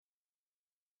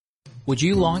Would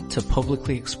you like to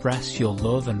publicly express your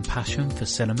love and passion for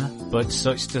cinema, but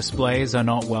such displays are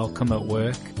not welcome at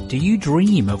work? Do you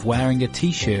dream of wearing a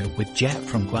t-shirt with Jet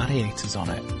from Gladiators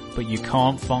on it, but you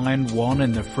can't find one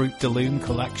in the Fruit de Loom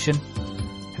collection?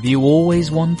 Have you always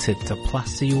wanted to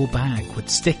plaster your bag with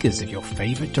stickers of your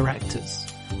favourite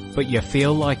directors, but you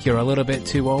feel like you're a little bit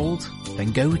too old?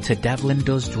 Then go to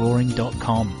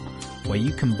devlindoesdrawing.com, where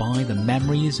you can buy the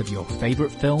memories of your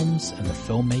favourite films and the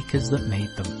filmmakers that made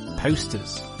them.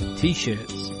 Posters,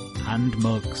 t-shirts, and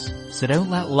mugs. So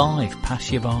don't let life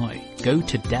pass you by. Go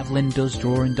to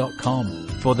devlindoesdrawing.com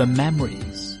for the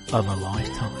memories of a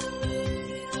lifetime.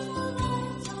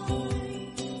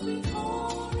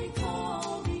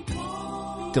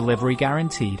 Delivery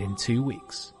guaranteed in 2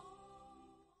 weeks.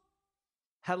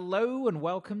 Hello and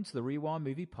welcome to the Rewind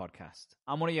Movie Podcast.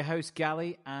 I'm one of your hosts,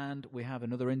 Gally, and we have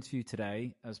another interview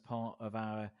today as part of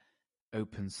our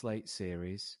Open Slate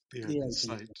series. The Open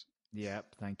Slate.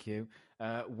 Yep, thank you.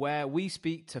 Where we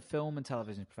speak to film and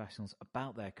television professionals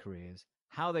about their careers,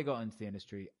 how they got into the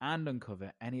industry, and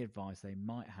uncover any advice they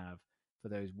might have for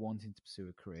those wanting to pursue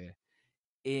a career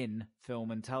in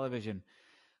film and television.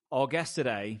 Our guest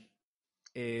today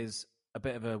is a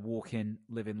bit of a walking,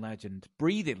 living legend,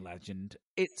 breathing legend.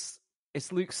 It's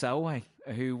Luke Selway,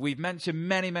 who we've mentioned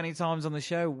many, many times on the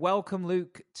show. Welcome,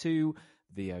 Luke, to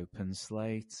the Open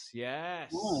Slate.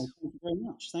 Yes. Wow, thank you very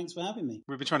much. Thanks for having me.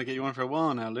 We've been trying to get you on for a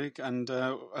while now, Luke, and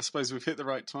I suppose we've hit the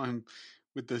right time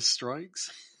with the strikes.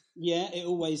 Yeah, it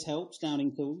always helps,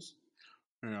 downing tools.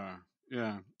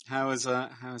 Yeah. How has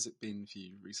it been for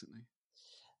you recently?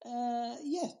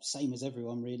 Yeah, same as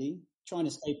everyone, really. Trying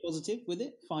to stay positive with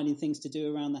it, finding things to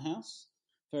do around the house.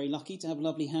 Very lucky to have a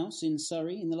lovely house in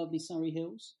Surrey, in the lovely Surrey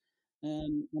Hills,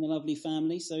 and a lovely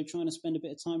family, so trying to spend a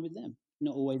bit of time with them.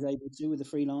 Not always able to with a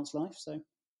freelance life, so.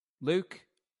 Luke,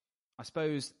 I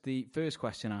suppose the first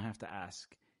question I have to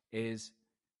ask is,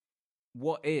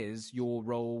 what is your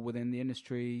role within the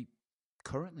industry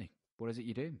currently? What is it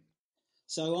you do?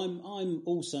 So I'm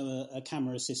also a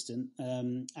camera assistant,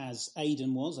 as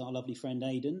Aidan was, our lovely friend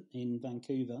Aidan in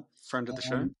Vancouver. Friend of the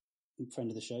show? Friend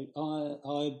of the show.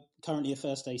 I'm currently a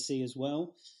first AC as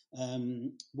well.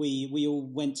 We all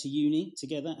went to uni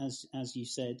together, as you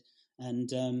said,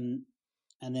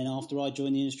 and then after I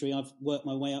joined the industry, I've worked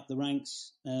my way up the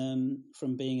ranks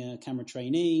from being a camera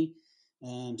trainee,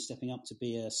 stepping up to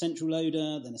be a central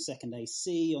loader, then a second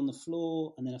AC on the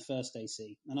floor, and then a first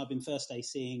AC. And I've been first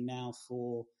ACing now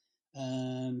for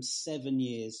 7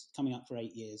 years, coming up for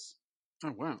 8 years.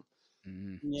 Oh, wow.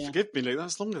 Yeah. Forgive me, Luke,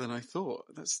 that's longer than I thought.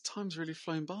 Time's really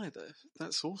flown by there.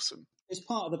 That's awesome. It's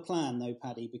part of the plan, though,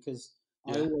 Paddy, because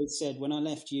I always said when I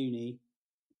left uni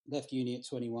at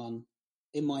 21,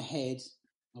 in my head,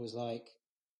 I was like,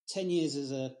 10 years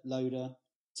as a loader,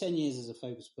 10 years as a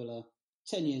focus puller,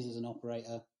 10 years as an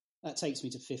operator. That takes me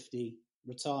to 50,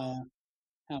 retire,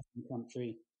 house in the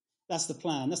country. That's the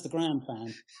plan. That's the grand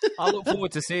plan. I look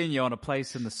forward to seeing you on A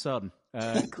Place in the Sun.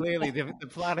 Clearly, the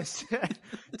plan is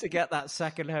to get that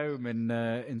second home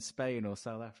in Spain or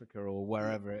South Africa or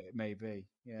wherever it may be.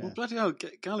 Yeah. Well, bloody hell,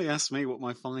 Gally asked me what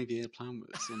my 5-year plan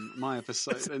was in my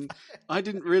episode, and I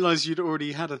didn't realise you'd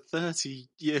already had a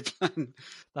 30-year plan.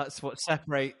 That's what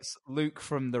separates Luke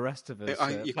from the rest of us.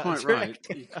 You're quite right.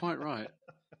 You're quite right.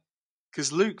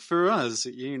 Because Luke, for us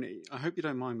at uni, I hope you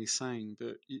don't mind me saying,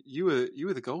 but you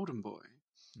were the golden boy.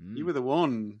 You were the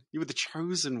one. You were the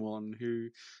chosen one who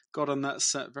got on that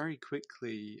set very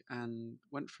quickly and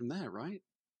went from there, right?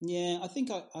 Yeah, I think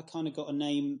I kind of got a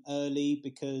name early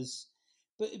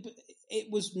but it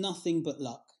was nothing but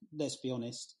luck. Let's be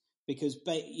honest, because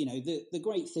the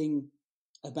great thing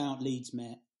about Leeds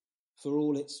Met, for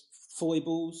all its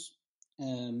foibles,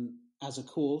 as a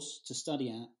course to study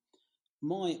at.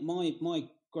 My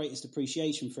greatest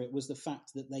appreciation for it was the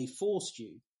fact that they forced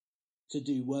you to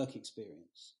do work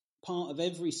experience. Part of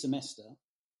every semester,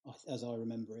 as I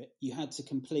remember it, you had to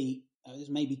complete it was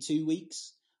maybe 2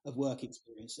 weeks of work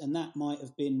experience, and that might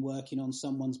have been working on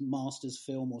someone's master's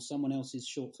film or someone else's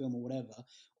short film or whatever,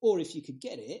 or if you could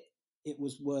get it, it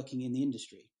was working in the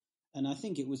industry. And I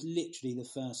think it was literally the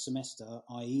first semester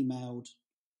I emailed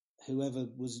whoever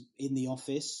was in the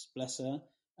office, bless her,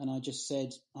 and I just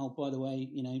said, oh, by the way,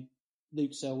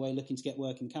 Luke Selway looking to get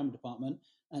work in camera department.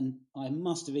 And I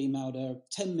must have emailed her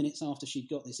 10 minutes after she'd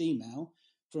got this email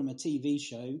from a TV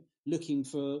show looking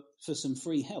for some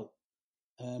free help.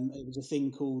 It was a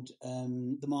thing called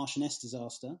The Marchioness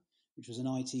Disaster, which was an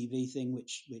ITV thing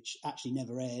which actually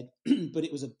never aired, but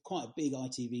it was quite a big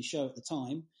ITV show at the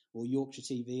time, or Yorkshire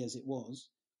TV as it was.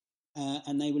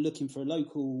 And they were looking for a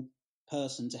local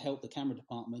person to help the camera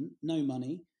department, no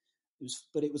money.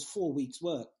 But it was 4 weeks'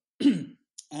 work.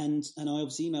 and I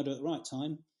obviously emailed her at the right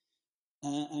time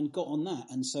and got on that.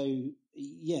 And so,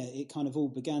 yeah, it kind of all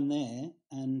began there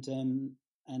and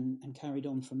carried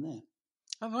on from there.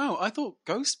 Oh wow! I thought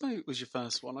Ghost Boat was your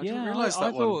first one. I didn't realise I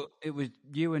that one. thought it was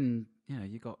you, and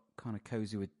you got kind of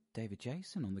cozy with David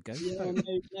Jason on the Ghost Boat.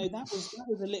 No, that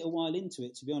was a little while into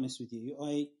it, to be honest with you.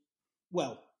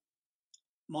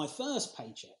 My first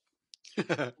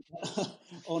paycheck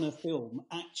on a film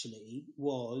actually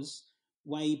was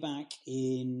way back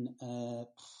in,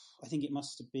 I think it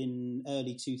must have been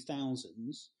early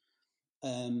 2000s.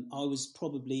 I was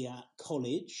probably at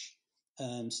college,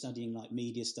 studying like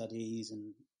media studies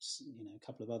and a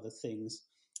couple of other things.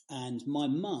 And my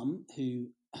mum, who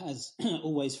has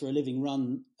always for a living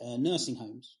run nursing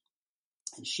homes,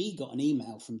 and she got an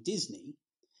email from Disney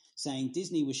saying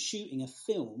Disney was shooting a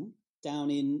film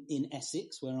down in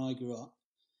Essex, where I grew up,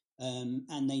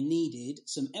 and they needed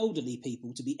some elderly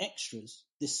people to be extras.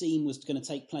 The scene was going to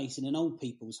take place in an old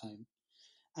people's home.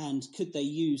 And could they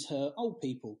use her old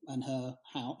people and her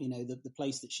house, the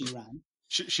place that she ran?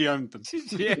 She owned them. She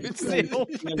owned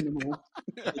them all.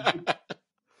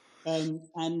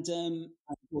 And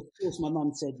of course, my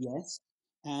mum said yes.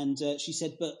 And she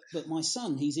said, but my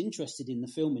son, he's interested in the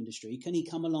film industry. Can he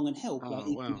come along and help?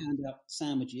 He can hand out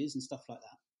sandwiches and stuff like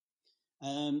that.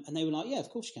 And they were like, yeah, of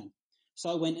course you can. So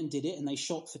I went and did it, and they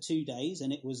shot for 2 days,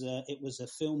 and it was a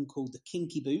film called The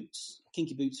Kinky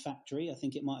Boots Factory, I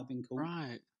think it might have been called.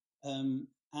 Right. And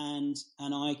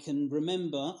I can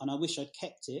remember, and I wish I'd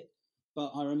kept it,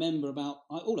 but I remember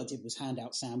all I did was hand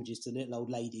out sandwiches to little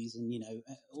old ladies and,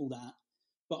 all that.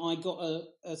 But I got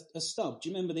a stub. Do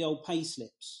you remember the old pay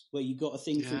slips where you got a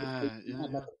thing through had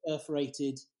like a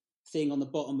perforated thing on the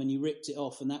bottom and you ripped it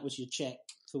off and that was your check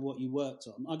for what you worked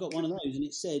on? I got one of those and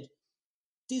it said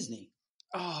Disney.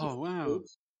 Oh, wow.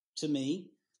 To me.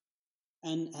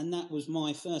 And that was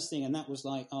my first thing, and that was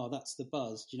like, oh, that's the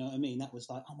buzz. Do you know what I mean? That was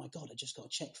like, oh my God, I just got a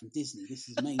check from Disney. This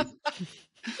is amazing.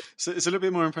 So it's a little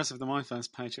bit more impressive than my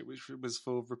first paycheck, which was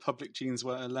for Republic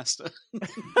Jeanswear Leicester.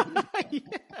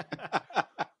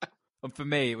 And for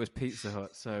me, it was Pizza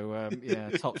Hut. So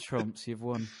top trumps, you've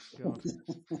won. God.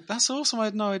 That's awesome. I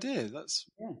had no idea.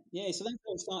 Yeah. So that's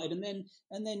how it started, and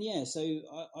then So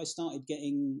I started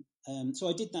getting. So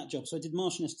I did that job. So I did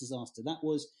Marchioness Disaster.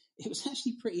 It was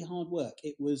actually pretty hard work.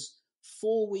 It was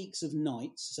 4 weeks of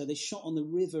nights. So they shot on the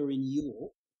river in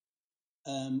York,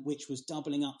 which was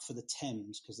doubling up for the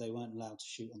Thames because they weren't allowed to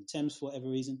shoot on the Thames for whatever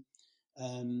reason.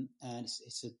 And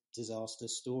it's a disaster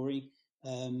story.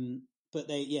 But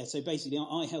so basically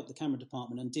I helped the camera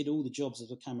department and did all the jobs as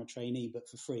a camera trainee, but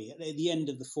for free. At the end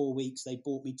of the 4 weeks, they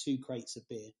bought me 2 crates of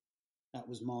beer. That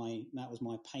was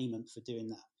my payment for doing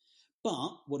that.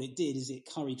 But what it did is it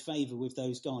curried favour with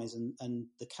those guys and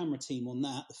the camera team on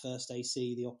that, the first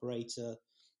AC, the operator,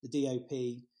 the DOP.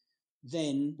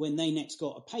 Then when they next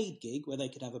got a paid gig where they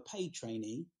could have a paid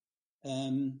trainee,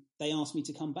 they asked me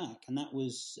to come back. And that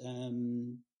was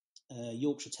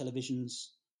Yorkshire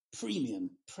Television's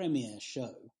premiere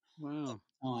show. Wow. At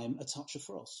the time, A Touch of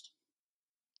Frost.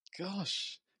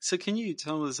 Gosh. So can you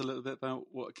tell us a little bit about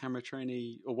what a camera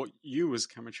trainee, or what you as a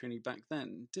camera trainee back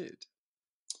then did?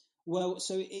 Well,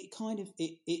 so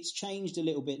it's changed a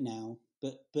little bit now,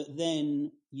 but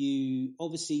then you're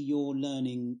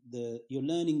learning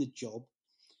the job,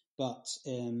 but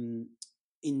in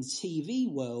TV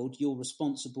world you're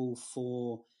responsible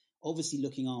for obviously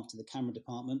looking after the camera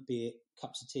department, be it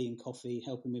cups of tea and coffee,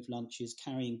 helping with lunches,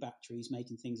 carrying batteries,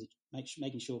 making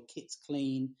sure kit's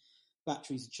clean,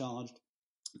 batteries are charged.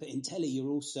 But in telly you're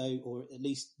also, or at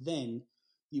least then,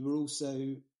 you were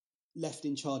also left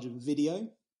in charge of video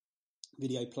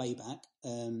playback.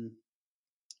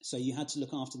 So you had to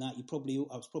look after that. I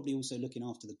was probably also looking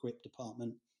after the grip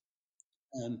department.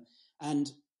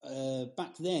 And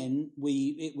back then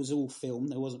it was all film.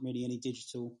 There wasn't really any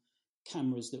digital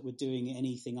cameras that were doing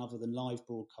anything other than live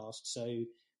broadcast. So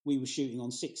we were shooting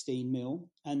on 16mm,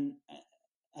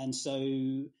 and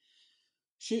so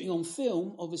shooting on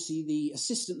film, obviously the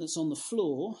assistant that's on the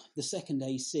floor, the second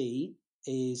AC,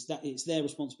 is that it's their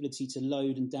responsibility to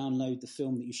load and download the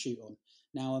film that you shoot on.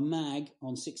 Now, a mag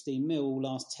on 16mm will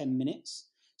last 10 minutes.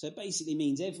 So it basically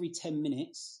means every 10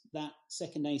 minutes, that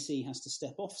second AC has to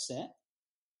step off set,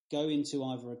 go into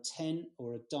either a tent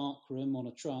or a dark room on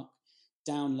a truck,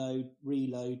 download,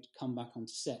 reload, come back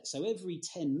onto set. So every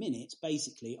 10 minutes,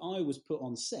 basically, I was put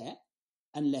on set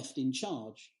and left in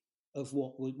charge of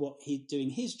what he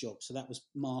doing his job. So that was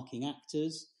marking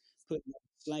actors, putting on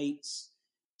slates,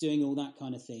 doing all that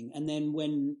kind of thing. And then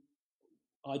when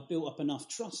I'd built up enough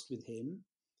trust with him,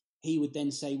 he would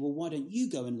then say, well, why don't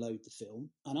you go and load the film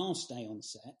and I'll stay on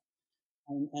set.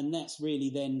 And that's really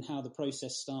then how the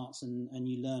process starts, and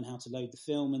you learn how to load the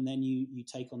film, and then you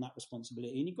take on that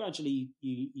responsibility, and you gradually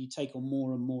you take on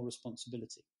more and more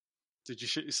responsibility. Did you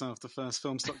shit yourself the first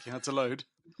film stock you had to load?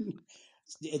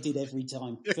 I did every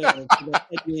time for the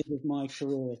 10 years of my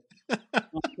career.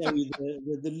 I'll tell you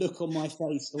the look on my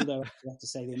face, although I have to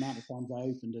say the amount of times I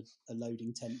opened a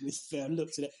loading tent with film,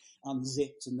 looked at it,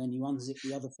 unzipped, and then you unzip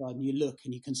the other side and you look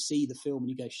and you can see the film and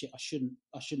you go, shit, I shouldn't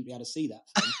be able to see that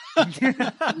film.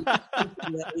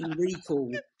 In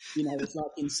recall, it's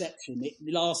like Inception. It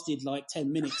lasted like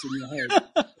 10 minutes in your head.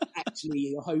 Actually,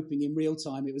 you're hoping in real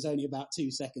time it was only about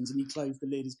 2 seconds, and you closed the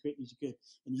lid as quickly as you could,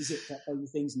 and you zipped up all the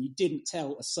things, and you didn't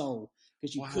tell a soul,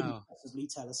 because you couldn't possibly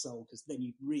tell a soul, because then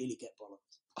you'd really get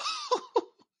bollocks.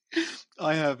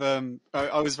 I have.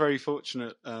 I was very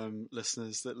fortunate,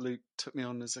 listeners, that Luke took me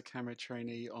on as a camera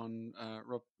trainee on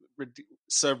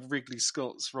Sir Wrigley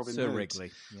Scott's Robin Hood.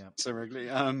 Sir Wrigley,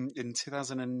 in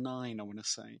 2009, I want to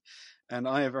say. And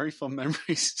I have very fond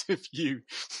memories of you,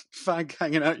 fag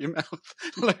hanging out your mouth,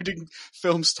 loading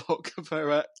film stock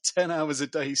for 10 hours a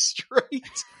day straight.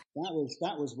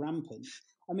 That was rampant.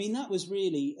 I mean, that was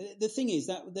really the thing is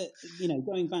that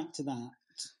going back to that,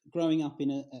 growing up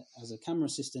as a camera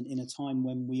assistant in a time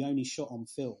when we only shot on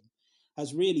film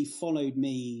has really followed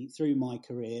me through my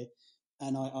career,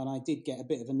 and I did get a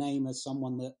bit of a name as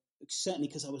someone that, certainly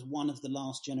because I was one of the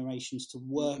last generations to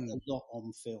work a lot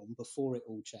on film before it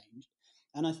all changed.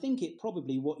 And I think it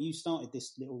probably, what you started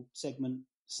this little segment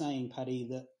saying, Paddy,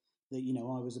 that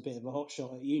I was a bit of a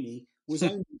hotshot at uni, was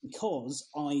only because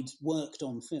I'd worked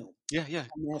on film. Yeah, and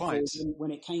therefore, quite.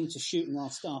 When it came to shooting our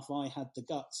stuff, I had the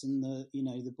guts and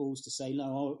the balls to say,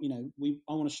 no,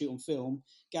 I want to shoot on film.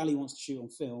 Gally wants to shoot on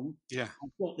film. Yeah,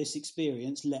 I've got this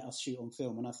experience. Let us shoot on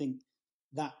film. And I think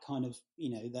that kind of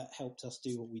that helped us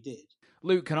do what we did.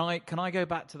 Luke, can I go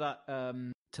back to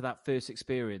that first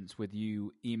experience with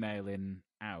you emailing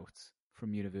out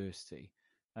from university,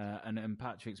 and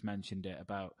Patrick's mentioned it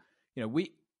about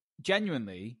we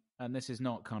genuinely, and this is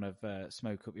not kind of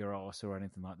smoke up your arse or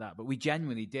anything like that, but we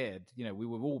genuinely did. We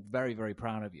were all very, very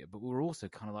proud of you, but we were also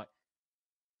kind of like,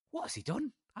 what has he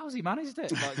done? How has he managed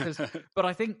it? But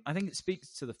I think it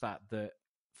speaks to the fact that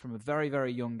from a very,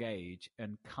 very young age,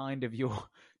 and kind of your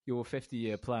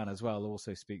 50-year plan as well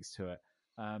also speaks to it.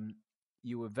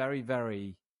 You were very,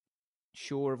 very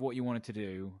sure of what you wanted to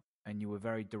do, and you were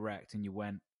very direct, and you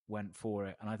went for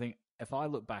it. And I think if I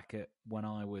look back at when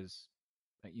I was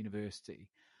at university,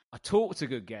 I talked a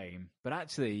good game, but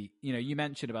actually, you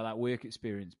mentioned about that work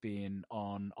experience being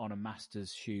on a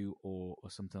master's shoot or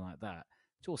something like that.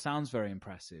 It all sounds very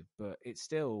impressive, but it's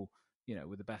still,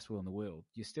 with the best will in the world,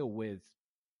 you're still with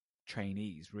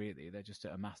trainees, really. They're just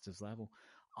at a master's level.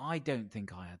 I don't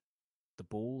think I had the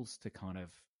balls to kind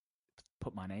of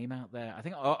put my name out there. I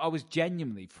think I was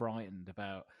genuinely frightened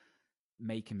about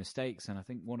making mistakes, and I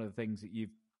think one of the things that you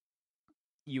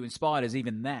inspired us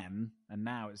even then, and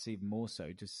now it's even more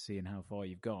so, just seeing how far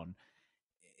you've gone.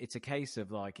 It's a case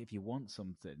of like, if you want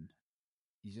something,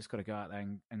 you just got to go out there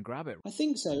and grab it. I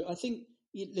think so. I think,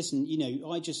 listen,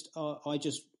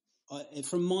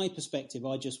 from my perspective,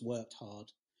 I just worked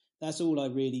hard. That's all I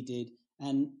really did.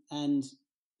 And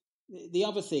the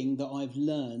other thing that I've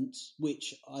learned,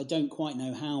 which I don't quite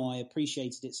know how I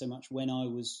appreciated it so much when I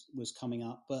was coming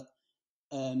up, but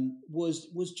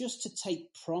was just to take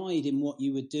pride in what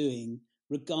you were doing,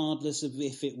 regardless of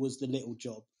if it was the little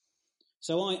job.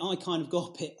 So I kind of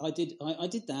got it. I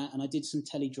did that, and I did some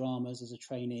teledramas as a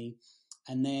trainee,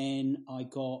 and then I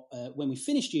got when we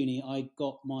finished uni, I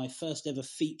got my first ever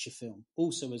feature film,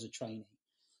 also as a trainee,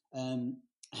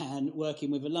 and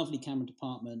working with a lovely camera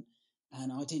department.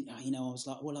 And I didn't, I was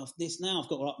like, well, I've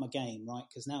got to up my game, right?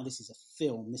 Because now this is a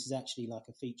film. This is actually like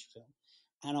a feature film.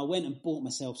 And I went and bought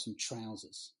myself some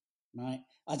trousers, right?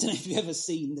 I don't know if you've ever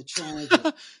seen the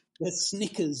trousers, the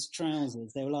Snickers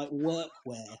trousers. They were like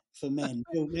workwear for men,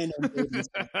 real men on board and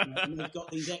stuff. And they've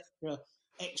got these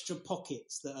extra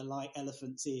pockets that are like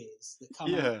elephant's ears that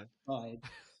come out the side.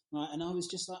 Right? And I was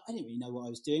just like, I didn't really know what I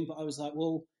was doing, but I was like,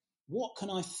 well, what can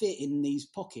I fit in these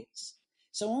pockets?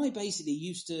 So I basically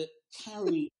used to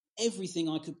carry everything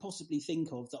I could possibly think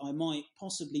of that I might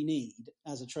possibly need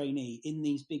as a trainee in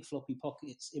these big floppy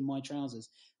pockets in my trousers.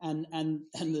 And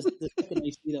the second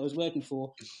AC that I was working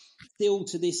for, still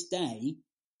to this day,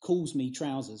 calls me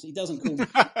Trousers. He doesn't call me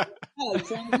hello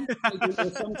Trousers.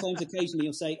 Or sometimes occasionally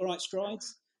he'll say, all right,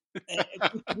 Strides. And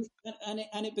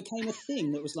it became a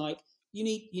thing that was like, you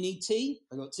need tea?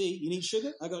 I got tea. You need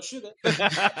sugar? I got sugar.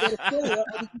 I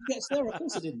didn't get stir. Of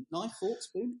course I didn't. Knife, fork,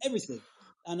 spoon, everything.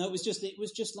 And it was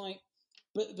just like,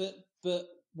 but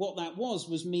what that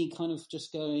was me kind of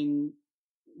just going,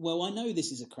 well, I know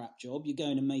this is a crap job. You're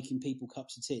going and making people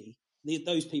cups of tea.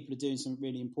 Those people are doing something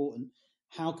really important.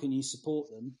 How can you support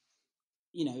them?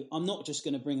 I'm not just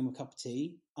going to bring them a cup of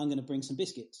tea. I'm going to bring some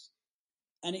biscuits.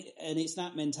 And it's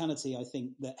that mentality, I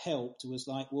think, that helped. Was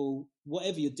like, well,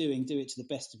 whatever you're doing, do it to the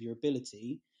best of your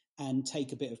ability and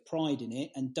take a bit of pride in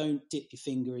it, and don't dip your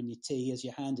finger in your tea as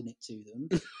you're handing it to them.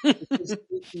 Because,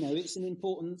 it's an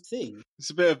important thing.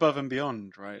 It's a bit above and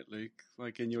beyond, right, Luke?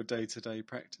 Like in your day-to-day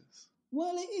practice.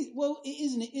 Well, it is. Well, it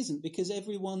is and it isn't, because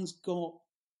everyone's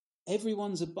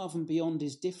above and beyond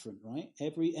is different, right?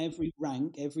 Every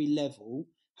rank, every level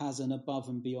has an above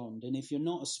and beyond. And if you're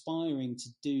not aspiring to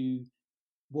do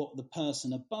what the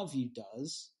person above you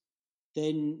does,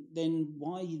 then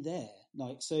why are you there?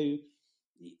 Like, so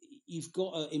you've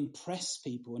got to impress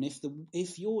people. And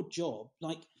if your job,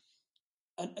 like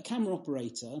a camera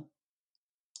operator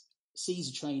sees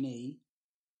a trainee,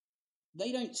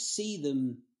 they don't see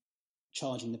them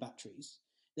charging the batteries.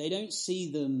 They don't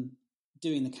see them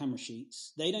doing the camera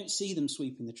sheets. They don't see them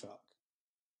sweeping the truck.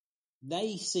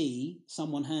 They see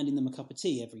someone handing them a cup of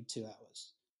tea every 2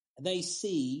 hours. They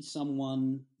see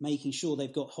someone making sure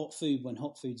they've got hot food when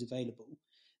hot food's available.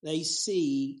 They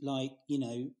see,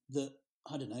 that,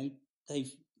 I don't know,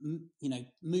 they've,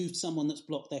 moved someone that's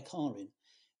blocked their car in.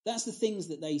 That's the things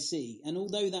that they see. And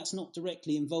although that's not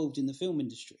directly involved in the film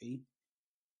industry,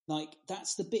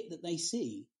 that's the bit that they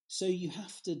see. So you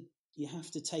have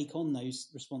to take on those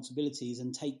responsibilities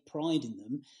and take pride in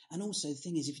them. And also the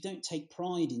thing is, if you don't take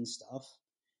pride in stuff,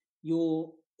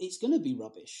 it's going to be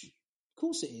rubbish. Of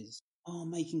course it is. Oh,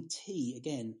 making tea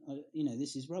again.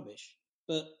 This is rubbish.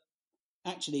 But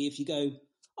actually, if you go,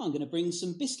 I'm going to bring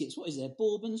some biscuits. What is there?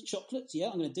 Bourbons, chocolates? Yeah,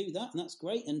 I'm going to do that, and that's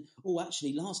great. And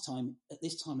actually, last time at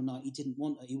this time of night, he didn't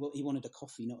want it. He wanted a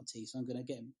coffee, not a tea. So I'm going to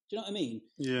get him. Do you know what I mean?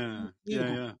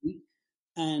 Yeah.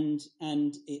 And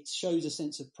it shows a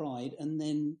sense of pride, and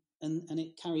then and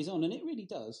it carries on, and it really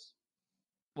does.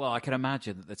 Well, I can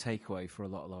imagine that the takeaway for a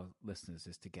lot of our listeners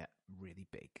is to get really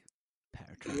big pair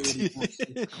of trousers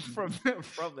from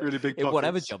really big pockets. In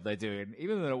whatever job they're doing,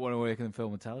 even though they don't want to work in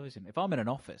film and television. If I'm in an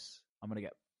office, I'm going to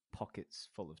get pockets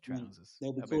full of trousers.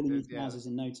 They'll be calling you trousers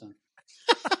in no time.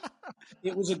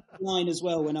 It was a line as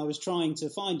well when I was trying to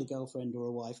find a girlfriend or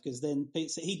a wife, because then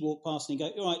he'd walk past and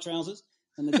he'd go, "All right, trousers."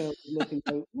 And the girl would look and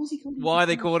go, "What's he calling?" Why are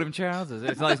they calling him trousers?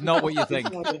 It's like, it's not what you think.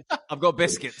 I've got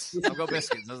biscuits.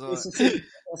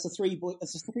 That's a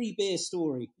three beer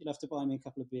story. You'll have to buy me a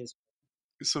couple of beers.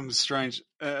 Some strange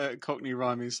Cockney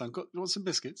rhyming song. Want some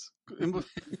biscuits?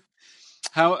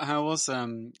 How was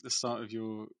the start of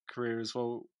your career as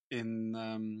well?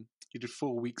 You did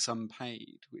 4 weeks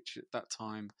unpaid, which at that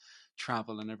time,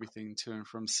 travel and everything to and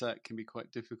from set can be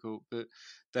quite difficult. But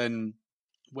then,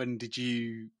 when did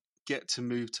you get to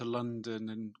move to London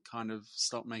and kind of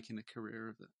start making a career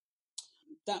of it?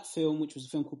 That film, which was a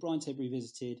film called Bryant's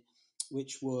Revisited,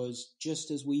 which was just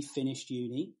as we finished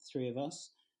uni, three of us,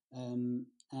 and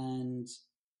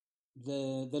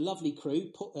the lovely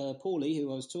crew, Paulie,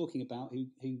 who I was talking about,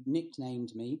 who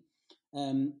nicknamed me,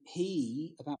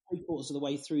 he, about 3/4 of the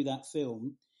way through that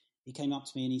film, he came up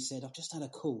to me and he said, "I've just had a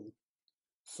call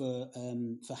for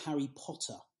Harry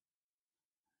Potter."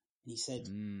 And he said,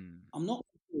 I'm not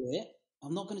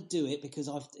going to do it because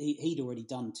he'd already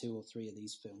done 2 or 3 of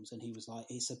these films, and he was like,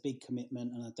 "It's a big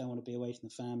commitment and I don't want to be away from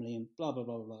the family," and blah, blah,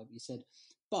 blah, blah. He said,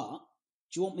 "But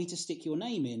do you want me to stick your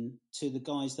name in to the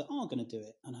guys that are going to do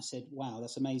it?" And I said, "Wow,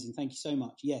 that's amazing. Thank you so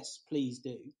much. Yes, please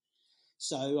do."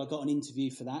 So I got an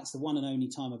interview for that. It's the one and only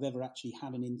time I've ever actually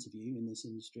had an interview in this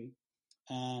industry.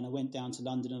 And I went down to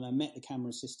London and I met the camera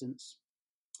assistants.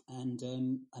 And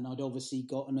I'd obviously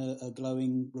gotten a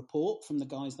glowing report from the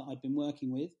guys that I'd been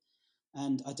working with.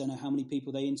 And I don't know how many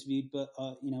people they interviewed, but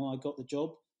I got the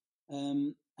job.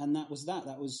 And that was that.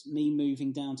 That was me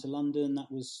moving down to London.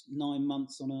 That was 9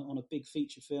 months on a big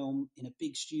feature film in a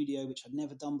big studio, which I'd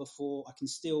never done before. I can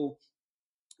still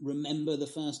remember the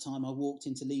first time I walked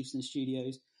into Leavesden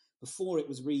Studios before it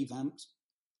was revamped.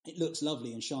 It looks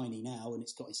lovely and shiny now, and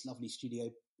it's got its lovely studio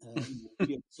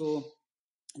floor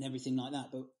and everything like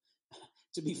that. But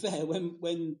to be fair, when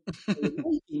they were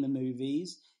making the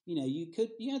movies,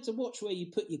 you had to watch where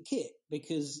you put your kit,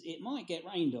 because it might get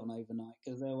rained on overnight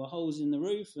because there were holes in the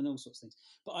roof and all sorts of things.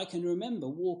 But I can remember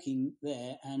walking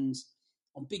there, and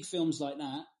on big films like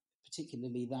that,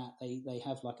 particularly that, they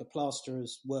have like a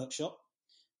plasterer's workshop.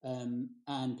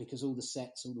 And because all the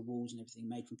sets, all the walls and everything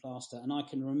made from plaster. And I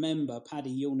can remember,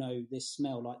 Paddy, you'll know this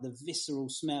smell, like the visceral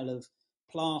smell of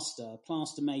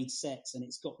plaster made sets, and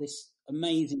it's got this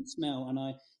amazing smell.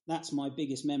 And that's my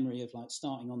biggest memory of like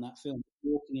starting on that film,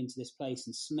 walking into this place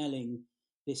and smelling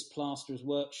this plasterer's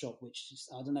workshop, which is,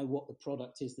 I don't know what the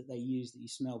product is that they use that you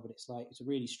smell, but it's like, it's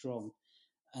really strong.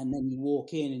 And then you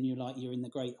walk in and you're in the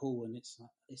Great Hall, and it's like,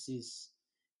 this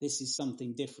is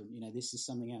something different. This is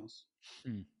something else.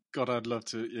 God, I'd love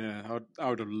to. Yeah, I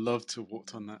would have loved to have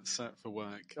walked on that set for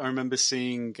work. I remember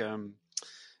seeing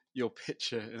your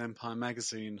picture in Empire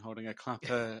magazine holding a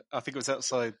clapper. I think it was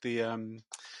outside the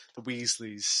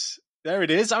Weasleys. There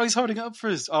it is. Oh, he's holding it up for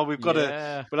us. Oh, we'll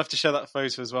have to share that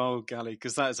photo as well, Gally,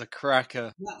 because that is a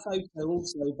cracker. That photo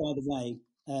also, by the way,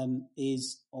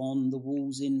 is on the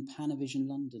walls in Panavision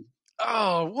London.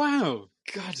 Oh, wow.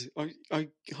 God, I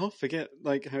half forget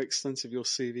how extensive your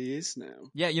CV is now.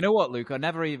 Yeah, you know what, Luke? We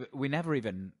never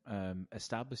even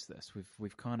established this.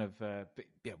 We've kind of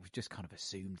we've just kind of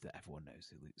assumed that everyone knows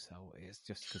who Luke Selway is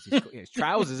just because he's got his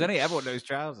trousers, isn't he? Everyone knows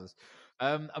trousers.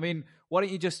 I mean, why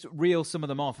don't you just reel some of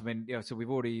them off? I mean, so we've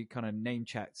already kind of name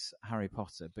checked Harry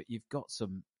Potter, but you've got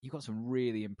some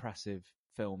really impressive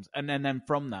films, and then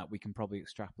from that we can probably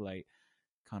extrapolate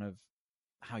kind of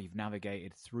how you've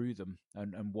navigated through them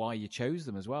and why you chose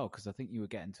them as well, because I think you were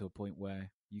getting to a point where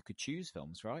you could choose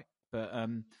films, right? But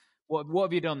what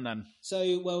have you done then?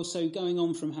 So going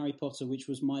on from Harry Potter, which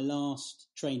was my last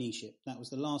traineeship, that was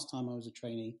the last time I was a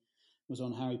trainee, was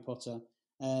on Harry Potter.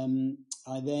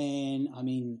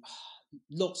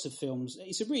 Lots of films.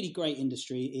 It's a really great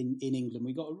industry in England.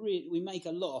 We make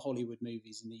a lot of Hollywood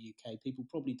movies in the UK. People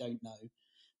probably don't know,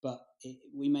 but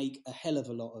we make a hell of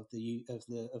a lot of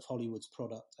Hollywood's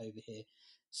product over here.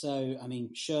 So, I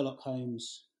mean, Sherlock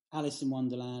Holmes, Alice in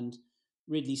Wonderland,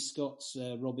 Ridley Scott's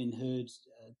Robin Hood,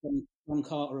 John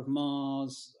Carter of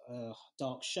Mars,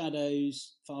 Dark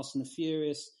Shadows, Fast and the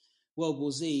Furious, World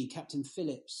War Z, Captain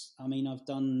Phillips. I mean, I've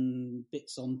done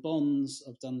bits on Bonds,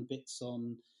 I've done bits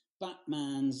on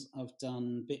Batmans, I've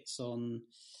done bits on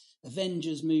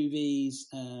Avengers movies.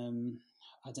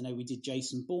 I don't know, we did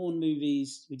Jason Bourne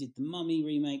movies, we did the Mummy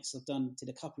remakes, did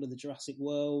a couple of the Jurassic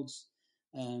Worlds.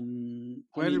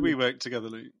 Where did we work together,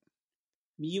 Luke?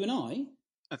 You and I?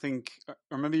 I think, I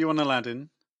remember you on Aladdin.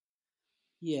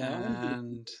 Yeah.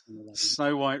 And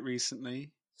Snow White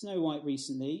recently.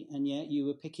 And yeah, you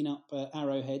were picking up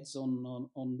arrowheads on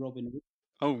Robin Hood.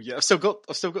 Oh yeah, I've still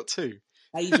got two.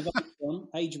 Age of Ultron.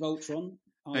 Age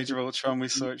of Ultron, we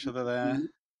saw each other there.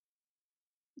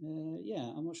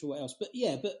 Yeah, I'm not sure what else, but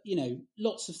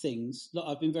lots of things.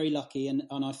 I've been very lucky, and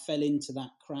I fell into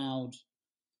that crowd.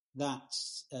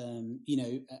 That's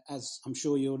as I'm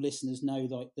sure your listeners know,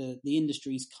 like the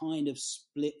industry's kind of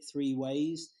split three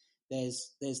ways.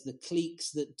 There's the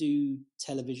cliques that do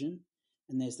television,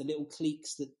 and there's the little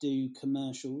cliques that do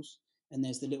commercials, and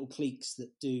there's the little cliques that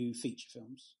do feature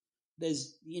films.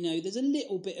 There's a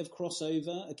little bit of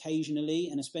crossover occasionally,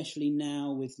 and especially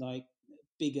now with like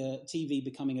bigger TV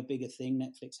becoming a bigger thing,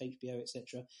 Netflix, HBO,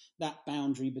 etc. That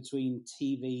boundary between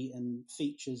TV and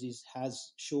features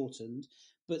has shortened.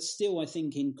 But still, I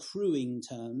think in crewing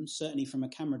terms, certainly from a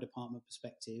camera department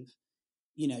perspective,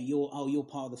 you're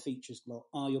part of the features lot.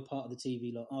 You're part of the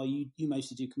TV lot. You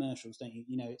mostly do commercials, don't you?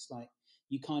 It's like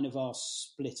you kind of are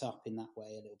split up in that way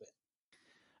a little bit.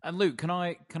 And Luke, can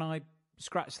I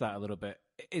scratch that a little bit?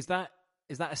 Is that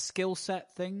a skill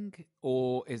set thing,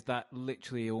 or is that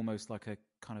literally almost like a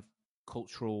kind of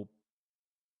cultural,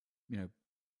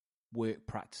 work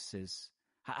practices?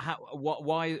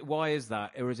 Why is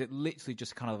that, or is it literally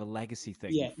just kind of a legacy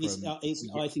thing? Yeah, I think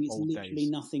it's literally days?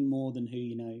 Nothing more than who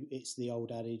you know. It's the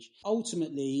old adage.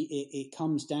 Ultimately, it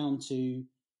comes down to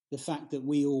the fact that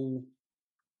we all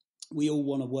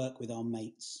want to work with our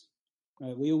mates.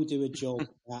 Right? We all do a job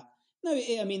that. No,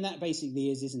 that basically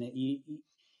is, isn't it?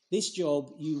 This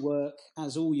job, you work,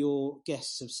 as all your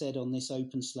guests have said on this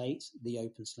open slate, the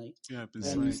open slate. Yeah, open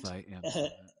slate. Yeah.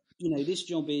 This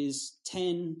job is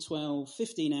 10, 12,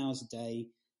 15 hours a day,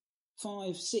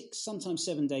 5, 6, sometimes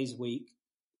 7 days a week.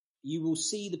 You will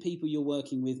see the people you're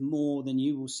working with more than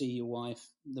you will see your wife,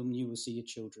 than you will see your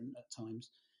children at times,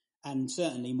 and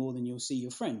certainly more than you'll see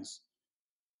your friends.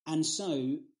 And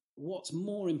so what's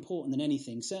more important than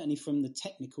anything, certainly from the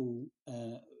technical,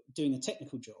 doing a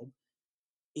technical job,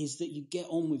 is that you get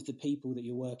on with the people that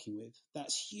you're working with.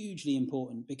 That's hugely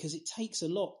important, because it takes a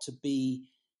lot to be,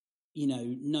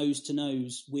 nose to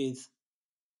nose with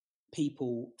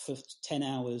people for 10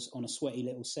 hours on a sweaty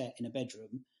little set in a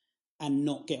bedroom and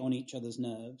not get on each other's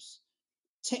nerves.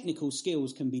 Technical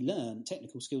skills can be learned.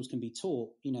 Technical skills can be taught.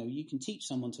 You can teach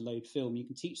someone to load film. You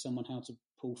can teach someone how to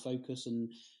pull focus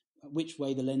and which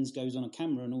way the lens goes on a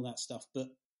camera and all that stuff. But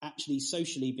actually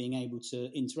socially being able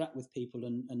to interact with people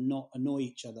and not annoy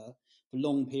each other for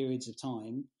long periods of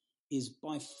time is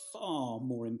by far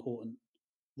more important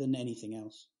than anything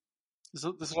else.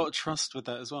 There's a lot of trust with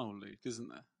that as well, Luke, isn't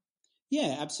there?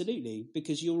 Yeah, absolutely,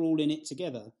 because you're all in it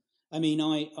together. I mean,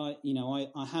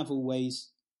 I have always,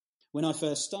 when I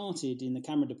first started in the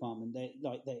camera department, there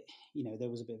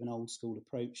was a bit of an old school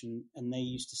approach, and they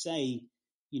used to say,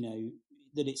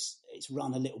 that it's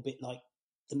run a little bit like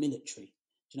the military.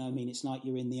 Do you know what I mean? It's like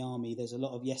you're in the army. There's a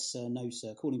lot of yes sir, no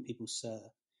sir, calling people sir,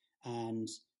 and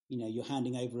you're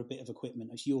handing over a bit of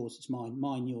equipment. It's yours, it's mine,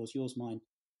 mine, yours, mine.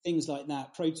 Things like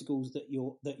that. Protocols that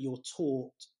you're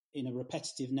taught in a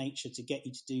repetitive nature to get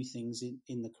you to do things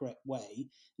in the correct way.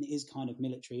 And it is kind of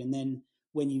military. And then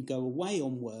when you go away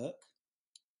on work,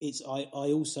 I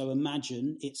also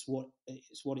imagine it's what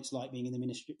it's like being in the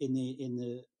ministry in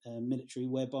the military,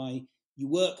 whereby you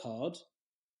work hard,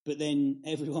 but then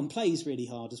everyone plays really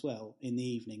hard as well in the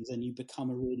evenings, and you become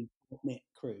a really knit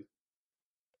crew.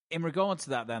 In regard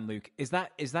to that, then, Luke, is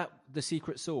that the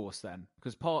secret sauce then?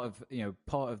 Because part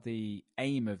of the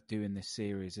aim of doing this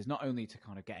series is not only to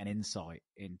kind of get an insight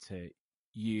into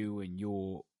you and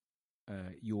your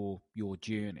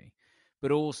journey,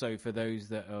 but also for those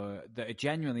that are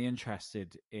genuinely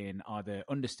interested in either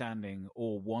understanding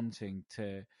or wanting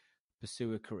to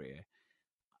pursue a career,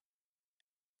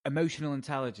 emotional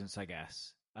intelligence, I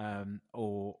guess,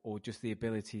 or just the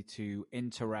ability to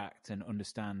interact and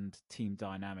understand team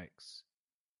dynamics.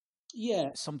 Yeah.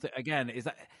 Something, again, is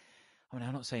that, I mean,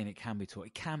 I'm not saying it can be taught.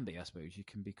 It can be, I suppose. You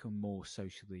can become more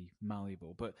socially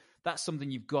malleable, but that's something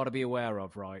you've got to be aware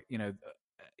of, right?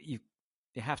 You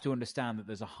have to understand that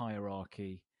there's a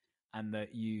hierarchy and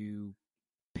that you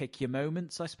pick your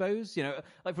moments, I suppose.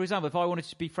 Like, for example, if I wanted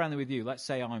to be friendly with you, let's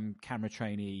say I'm camera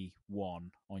trainee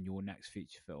 1 on your next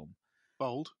feature film.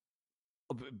 Bold.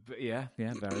 Yeah,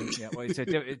 very. Yeah, well, it's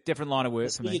a different line of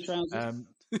work for me.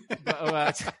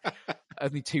 But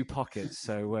only 2 pockets,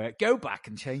 so go back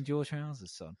and change your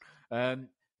trousers, son.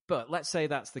 But let's say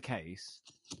that's the case.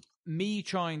 Me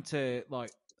trying to,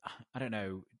 like, I don't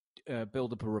know,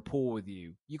 build up a rapport with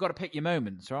you. You got to pick your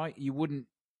moments, right? You wouldn't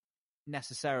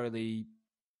necessarily.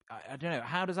 I don't know.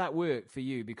 How does that work for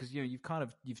you? Because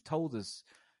you've told us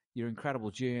your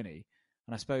incredible journey,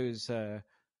 and I suppose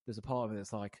there's a part of it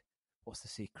that's like, what's the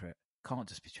secret? Can't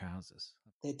just be trousers.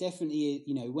 There definitely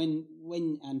is,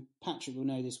 when and Patrick will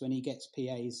know this when he gets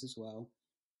PAs as well.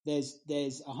 There's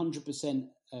 100%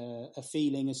 a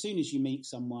feeling as soon as you meet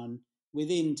someone,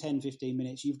 within 10, 15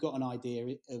 minutes, you've got an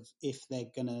idea of if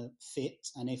they're going to fit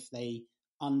and if they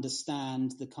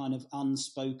understand the kind of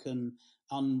unspoken,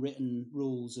 unwritten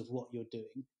rules of what you're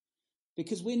doing.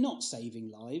 Because we're not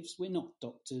saving lives, we're not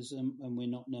doctors, and we're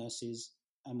not nurses,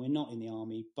 and we're not in the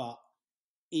army, but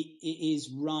it is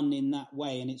run in that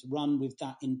way, and it's run with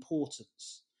that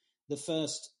importance.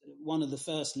 One of the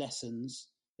first lessons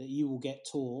that you will get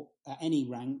taught at any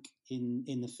rank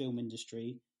in the film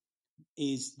industry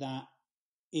is that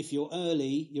if you're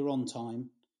early, you're on time.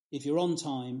 If you're on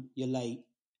time, you're late.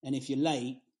 And if you're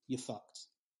late, you're fucked.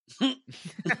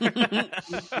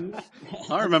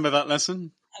 I remember that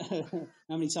lesson. How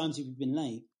many times have you been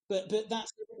late? But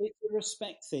it's a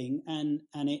respect thing, and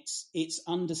it's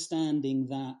understanding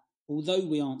that although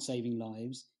we aren't saving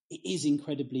lives, it is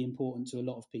incredibly important to a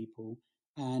lot of people,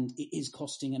 and it is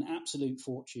costing an absolute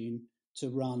fortune to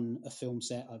run a film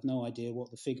set. I've no idea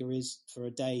what the figure is for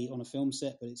a day on a film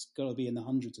set, but it's got to be in the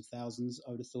hundreds of thousands,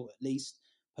 I would have thought, at least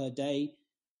per day.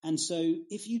 And so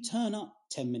if you turn up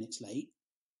 10 minutes late,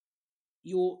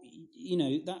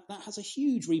 that has a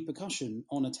huge repercussion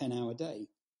on a 10-hour day.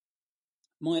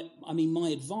 My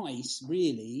advice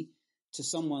really to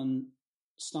someone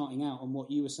starting out on what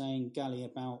you were saying, Gally,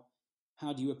 about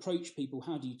how do you approach people,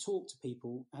 how do you talk to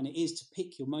people, and it is to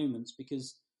pick your moments,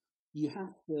 because you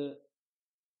have to.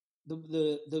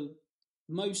 The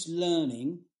most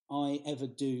learning I ever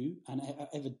do and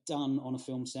ever done on a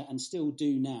film set, and still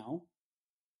do now,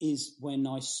 is when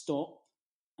I stop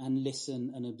and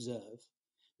listen and observe,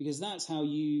 because that's how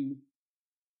you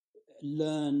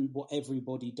learn what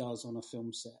everybody does on a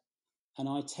film set. And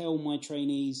I tell my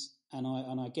trainees, and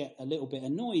I get a little bit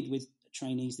annoyed with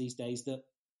trainees these days, that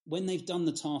when they've done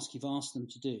the task you've asked them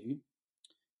to do,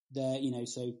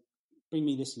 so bring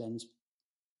me this lens.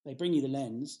 They bring you the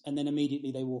lens, and then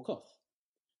immediately they walk off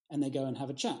and they go and have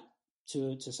a chat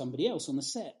to somebody else on the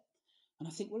set. And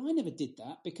I think, well, I never did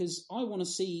that, because I want to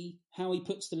see how he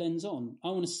puts the lens on. I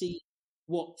want to see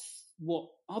what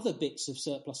other bits of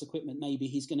surplus equipment maybe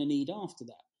he's going to need after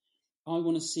that. I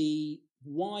want to see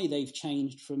why they've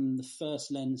changed from the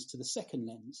first lens to the second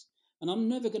lens. And I'm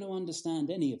never going to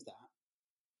understand any of that.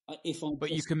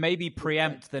 But you can maybe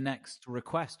preempt the next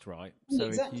request, right? So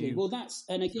exactly. Well, that's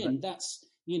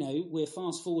we're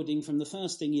fast forwarding from the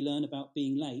first thing you learn about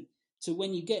being late to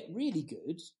when you get really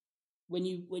good, when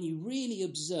you really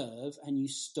observe and you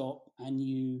stop and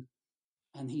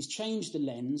he's changed the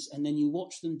lens, and then you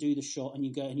watch them do the shot, and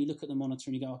you go and you look at the monitor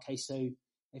and you go, okay, so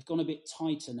they've gone a bit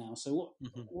tighter now. So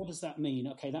what does that mean?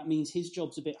 Okay, that means his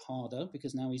job's a bit harder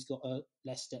because now he's got a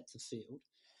less depth of field.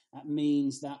 That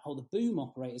means that the boom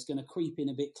operator is going to creep in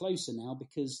a bit closer now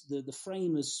because the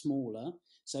frame is smaller,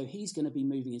 so he's going to be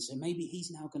moving in. So maybe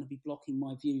he's now going to be blocking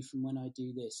my view from when I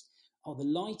do this. The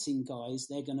lighting guys,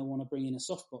 they're going to want to bring in a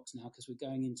softbox now because we're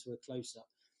going into a close-up.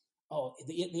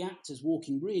 The actor's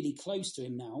walking really close to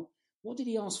him now. What did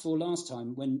he ask for last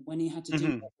time when he had to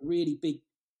do a really big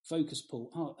focus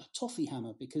pull? A toffee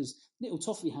hammer, because little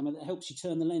toffee hammer that helps you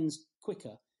turn the lens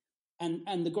quicker.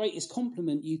 And the greatest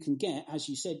compliment you can get, as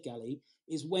you said, Gally,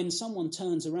 is when someone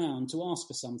turns around to ask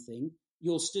for something,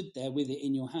 you're stood there with it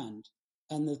in your hand.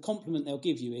 And the compliment they'll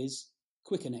give you is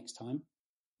quicker next time.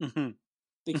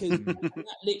 Because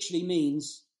that literally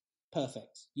means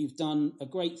perfect. You've done a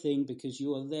great thing because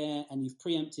you are there and you've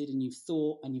preempted and you've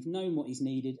thought and you've known what he's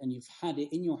needed and you've had it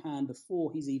in your hand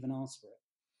before he's even asked for it.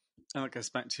 And that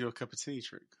goes back to your cup of tea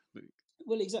trick, Luke.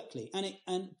 Well, exactly.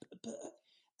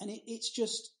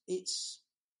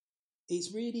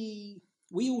 It's really,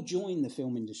 we all join the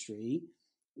film industry,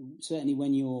 certainly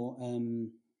when you're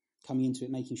coming into it,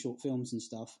 making short films and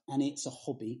stuff, and it's a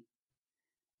hobby.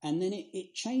 And then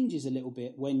it changes a little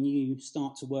bit when you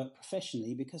start to work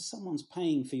professionally because someone's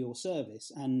paying for your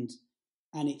service and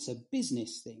it's a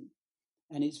business thing.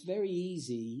 And it's very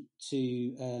easy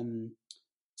to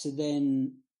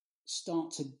then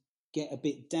start to get a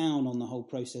bit down on the whole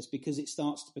process because it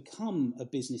starts to become a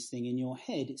business thing in your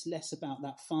head. It's less about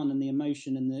that fun and the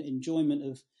emotion and the enjoyment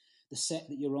of the set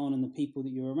that you're on and the people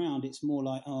that you're around. It's more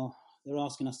like, they're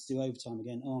asking us to do overtime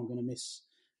again. I'm going to miss,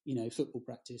 football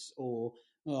practice, or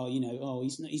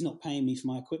he's not paying me for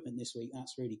my equipment this week.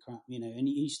 That's really crap, and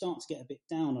you start to get a bit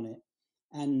down on it.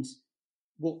 And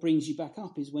what brings you back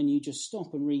up is when you just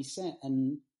stop and reset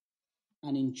and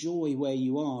enjoy where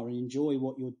you are and enjoy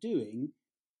what you're doing,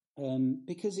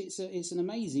 because it's an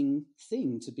amazing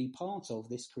thing to be part of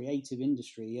this creative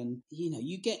industry. And,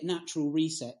 you get natural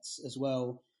resets as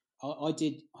well. I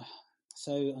did.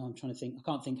 So I'm trying to think. I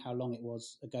can't think how long it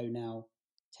was ago now,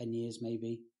 10 years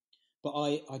maybe. But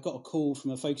I got a call from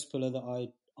a focus puller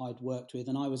that I'd worked with,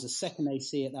 and I was a second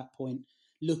AC at that point,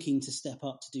 looking to step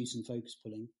up to do some focus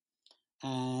pulling.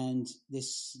 And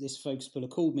this focus puller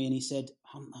called me and he said,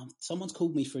 someone's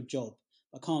called me for a job.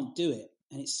 I can't do it.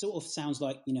 And it sort of sounds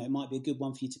like, it might be a good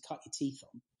one for you to cut your teeth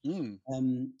on.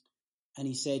 And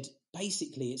he said,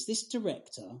 basically, it's this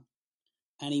director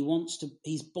and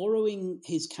he's borrowing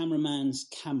his cameraman's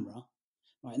camera.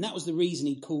 Right, and that was the reason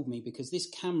he'd called me, because this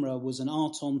camera was an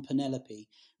Arton Penelope,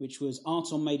 which was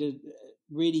Arton made a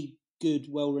really good,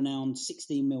 well-renowned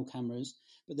 16mm cameras,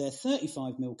 but their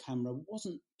 35mm camera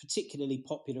wasn't particularly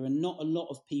popular and not a lot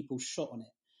of people shot on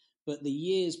it. But the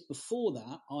years before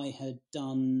that, I had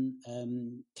done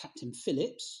Captain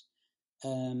Phillips,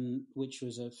 which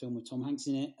was a film with Tom Hanks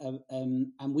in it,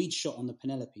 and we'd shot on the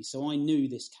Penelope, so I knew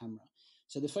this camera.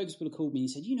 So the focus puller called me and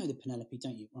he said, "You know the Penelope,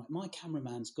 don't you? Right, my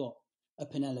cameraman's got a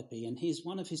Penelope, and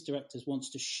one of his directors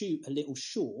wants to shoot a little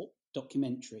short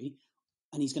documentary,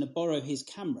 and he's going to borrow his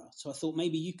camera. So I thought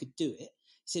maybe you could do it."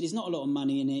 He said, "There's not a lot of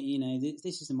money in it.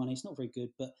 This is the money. It's not very good,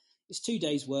 but it's 2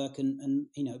 days work, and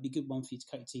it'd be a good one for you to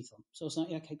cut your teeth on." So I was like,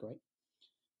 "Yeah, okay, great."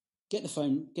 Get the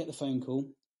phone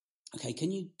call. "Okay,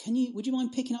 would you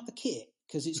mind picking up the kit?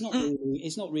 Because it's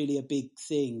not really a big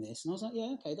thing, this." And I was like,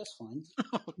 "Yeah, okay, that's fine."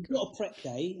 We've got a prep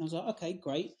day. And I was like, "Okay,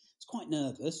 great." I was quite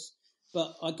nervous.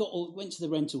 But I went to the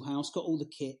rental house, got all the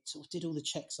kit, sort of did all the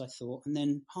checks, I thought, and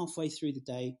then halfway through the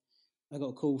day, I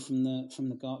got a call from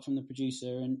the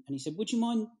producer, and he said, "Would you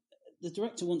mind? The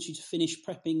director wants you to finish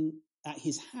prepping at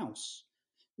his house.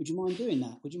 Would you mind doing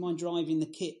that? Would you mind driving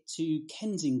the kit to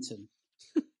Kensington,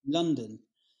 London?"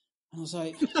 And I was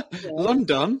like, "Yeah,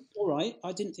 London? All right."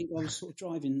 I didn't think I was sort of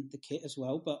driving the kit as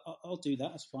well, but I'll do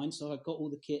that. That's fine. So I got all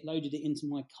the kit, loaded it into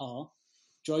my car,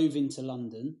 drove into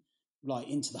London. Like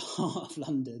into the heart of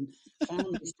London, found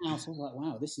this house. I was like,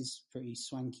 "Wow, this is a pretty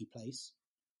swanky place."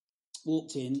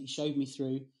 Walked in, he showed me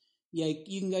through. "Yeah,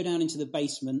 you can go down into the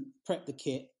basement, prep the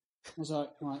kit." I was like,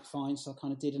 "Right, fine." So I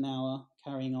kind of did an hour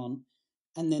carrying on.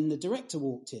 And then the director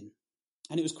walked in,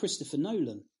 and it was Christopher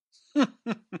Nolan.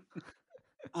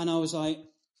 And I was like,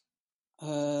 He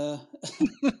was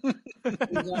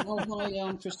like, "Oh, hi,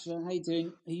 I'm Christopher. How you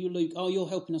doing? Are you Luke? Oh, you're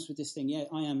helping us with this thing." "Yeah,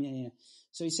 I am. Yeah.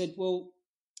 So he said, "Well,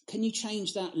 can you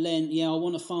change that lens?" "Yeah, I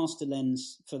want a faster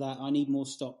lens for that. I need more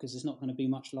stock because there's not going to be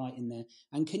much light in there.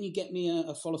 And can you get me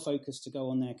a follow focus to go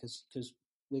on there because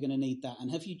we're going to need that.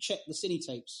 And have you checked the cine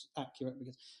tapes accurate?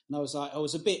 And I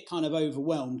was a bit kind of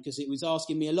overwhelmed because it was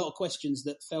asking me a lot of questions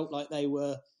that felt like they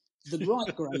were the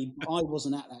right grade, but I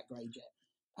wasn't at that grade yet.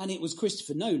 And it was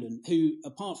Christopher Nolan, who,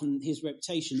 apart from his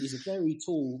reputation, is a very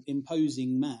tall,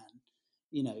 imposing man.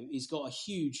 You know, he's got a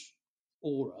huge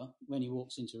aura when he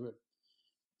walks into a room.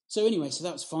 So anyway, so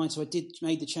that was fine. So I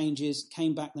made the changes,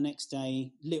 came back the next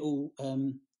day, little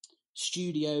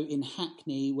studio in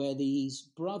Hackney where these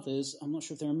brothers, I'm not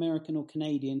sure if they're American or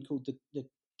Canadian, called the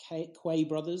Quay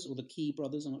brothers or the Key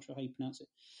brothers, I'm not sure how you pronounce it,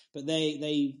 but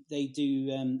they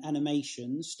do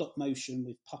animation, stop motion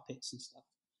with puppets and stuff.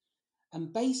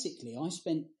 And basically I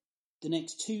spent the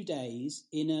next 2 days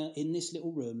in this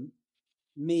little room,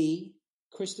 me,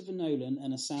 Christopher Nolan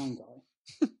and a sound guy.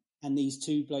 And these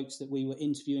two blokes that we were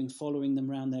interviewing, following them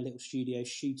around their little studio,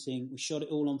 shooting. We shot it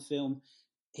all on film.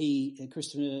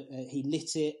 Christopher, he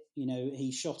lit it, you know,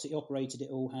 he shot it, operated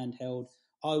it all handheld.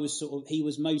 He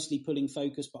was mostly pulling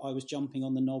focus, but I was jumping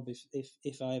on the knob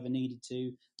if I ever needed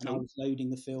to. And I was loading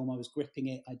the film, I was gripping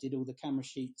it. I did all the camera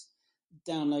sheets,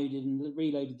 downloaded and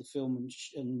reloaded the film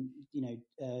and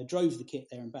drove the kit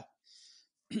there and back.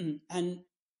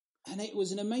 And it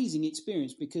was an amazing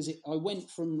experience because I went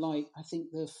from I think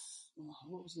what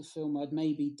was the film I'd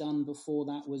maybe done before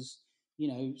that was, you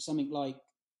know, something like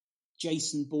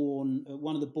Jason Bourne,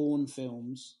 one of the Bourne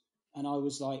films. And I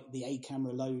was like the A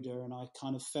camera loader and I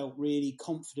kind of felt really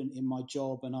confident in my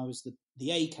job. And I was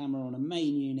the A camera on a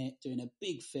main unit doing a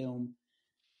big film.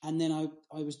 And then I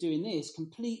was doing this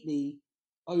completely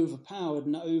overpowered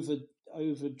and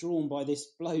overdrawn by this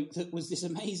bloke that was this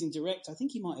amazing director. I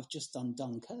think he might have just done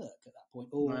Dunkirk at that point,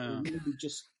 or maybe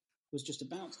was just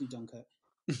about to do Dunkirk.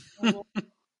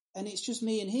 And it's just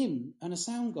me and him and a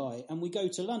sound guy, and we go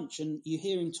to lunch, and you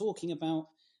hear him talking about.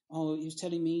 Oh, he was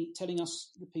telling us,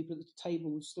 the people at the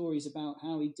table, stories about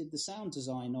how he did the sound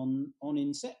design on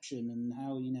Inception, and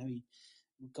how, you know, he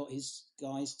got his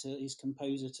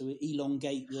composer to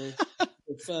elongate the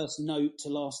first note to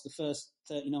last the first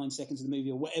 39 seconds of the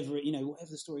movie, or whatever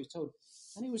the story is told.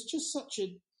 And it was just such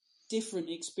a different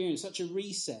experience, such a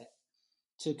reset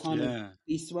to kind of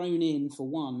be thrown in for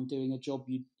one, doing a job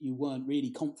you weren't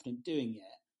really confident doing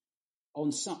yet,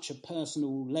 on such a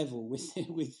personal level with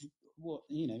what,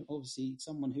 you know, obviously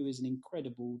someone who is an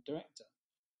incredible director.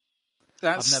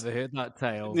 I've never heard that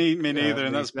tale. Me neither,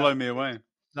 and that's blown me away.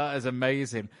 That is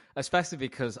amazing, especially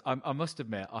because I must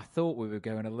admit, I thought we were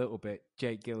going a little bit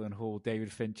Jake Gyllenhaal, David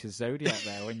Fincher's Zodiac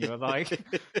there when you were like,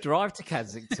 drive to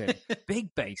Kensington,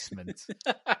 big basement,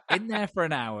 in there for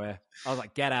an hour. I was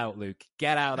like, get out, Luke,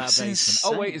 get out of that basement.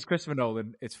 Insane. Oh, wait, it's Christopher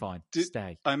Nolan. It's fine.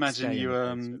 Stay. I imagine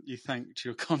you thanked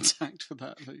your contact for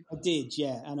that, Luke. I did,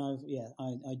 yeah, and I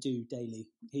do daily.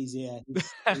 He's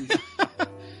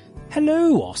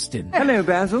Hello, Austin. Hello,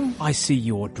 Basil. I see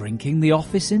you're drinking the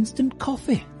office instant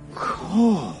coffee.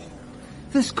 Oh,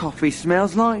 this coffee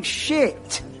smells like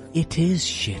shit. It is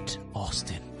shit,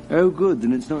 Austin. Oh, good,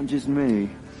 then it's not just me.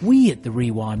 We at the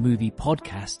Rewind Movie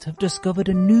Podcast have discovered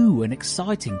a new and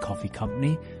exciting coffee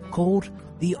company called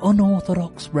the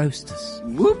Unorthodox Roasters.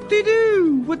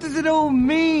 Whoop-de-doo! What does it all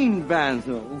mean,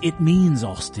 Basil? It means,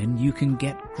 Austin, you can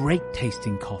get great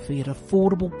tasting coffee at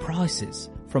affordable prices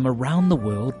from around the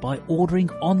world by ordering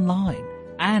online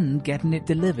and getting it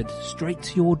delivered straight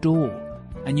to your door.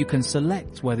 And you can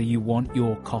select whether you want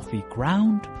your coffee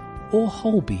ground or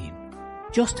whole bean.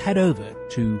 Just head over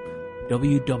to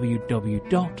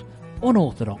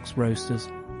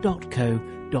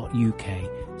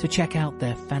www.unorthodoxroasters.co.uk to check out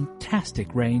their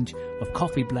fantastic range of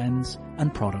coffee blends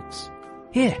and products.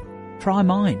 Here, try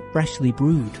mine, freshly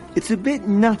brewed. It's a bit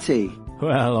nutty.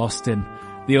 Well, Austin,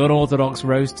 the Unorthodox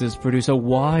Roasters produce a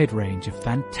wide range of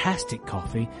fantastic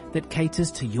coffee that caters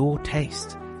to your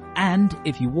taste. And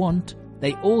if you want,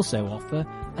 they also offer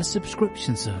a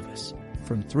subscription service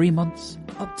from 3 months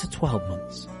up to 12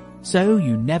 months. So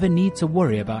you never need to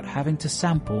worry about having to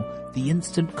sample the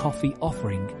instant coffee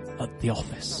offering at the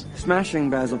office. Smashing,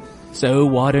 Basil. So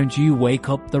why don't you wake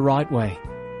up the right way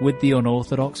with the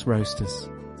Unorthodox Roasters?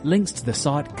 Links to the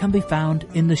site can be found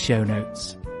in the show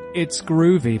notes. It's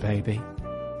groovy, baby.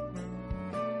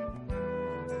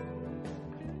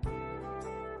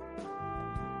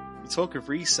 Talk of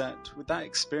reset, with that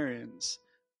experience,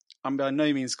 I'm by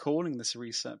no means calling this a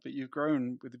reset, but you've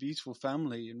grown with a beautiful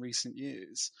family in recent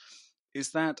years.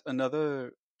 Is that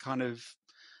another kind of,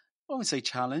 I won't say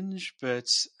challenge, but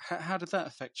how did that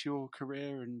affect your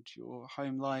career and your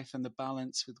home life and the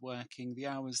balance with working, the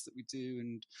hours that we do,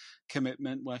 and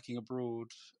commitment, working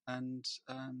abroad, and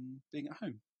being at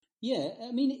home? Yeah,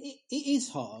 I mean, it is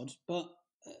hard, but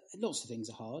lots of things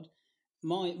are hard.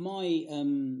 My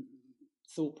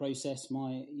thought process,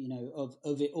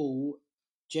 of it all,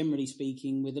 generally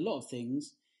speaking, with a lot of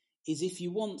things, is if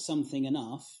you want something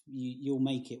enough, you'll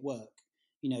make it work.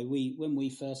 When we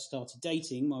first started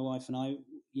dating, my wife and I,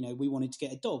 we wanted to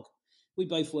get a dog. We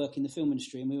both work in the film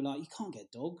industry, and we were like, you can't get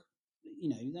a dog.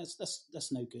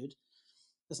 That's no good.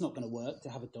 That's not going to work to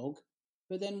have a dog.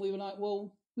 But then we were like,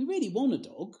 well, we really want a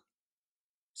dog,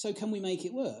 so can we make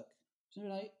it work? So we're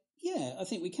like, yeah, I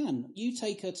think we can. You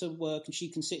take her to work and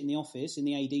she can sit in the office in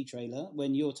the AD trailer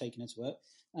when you're taking her to work.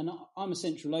 And I'm a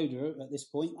central loader at this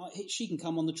point. She can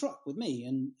come on the truck with me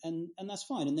and that's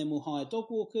fine. And then we'll hire dog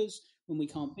walkers when we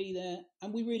can't be there.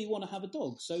 And we really want to have a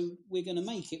dog. So we're going to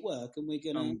make it work and we're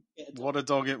going to get a dog. What a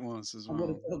dog it was as well. And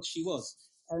what a dog she was.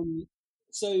 I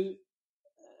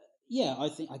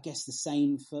guess the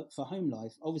same for home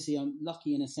life. Obviously, I'm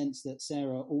lucky in a sense that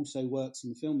Sarah also works in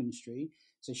the film industry,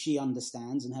 so she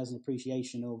understands and has an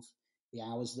appreciation of the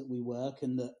hours that we work,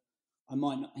 and that I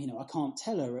might not, I can't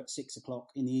tell her at 6 o'clock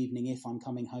in the evening if I'm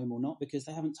coming home or not because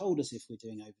they haven't told us if we're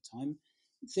doing overtime.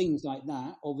 Things like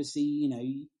that.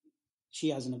 Obviously, she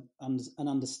has an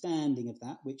understanding of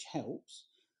that, which helps.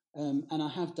 And I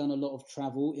have done a lot of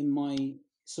travel in my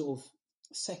sort of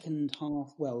second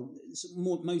half,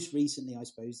 most recently, I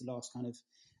suppose, the last kind of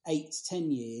 8 to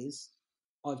 10 years,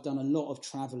 I've done a lot of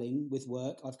traveling with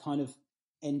work. I've kind of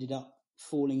ended up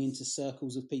falling into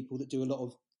circles of people that do a lot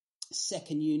of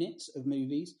second units of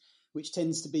movies, which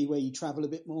tends to be where you travel a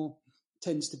bit more,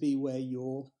 tends to be where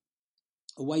you're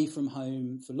away from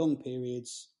home for long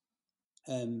periods,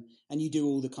 and you do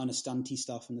all the kind of stunty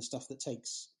stuff and the stuff that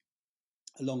takes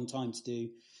a long time to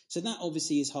do. So that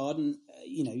obviously is hard, and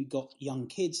you've got young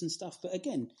kids and stuff, but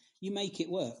again, you make it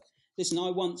work. Listen,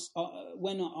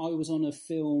 when I was on a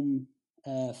film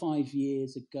 5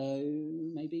 years ago,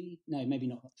 maybe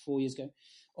not, 4 years ago,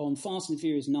 on Fast and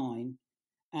Furious 9,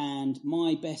 and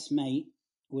my best mate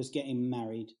was getting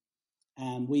married,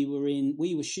 and we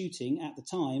were shooting at the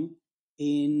time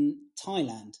in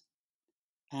Thailand,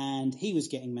 and he was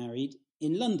getting married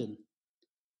in London.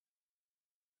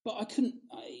 But I couldn't,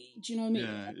 do you know what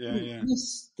I mean? Yeah.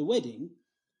 Miss the wedding.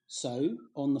 So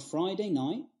on the Friday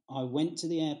night, I went to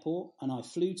the airport and I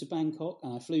flew to Bangkok,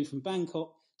 and I flew from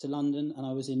Bangkok to London, and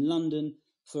I was in London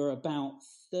for about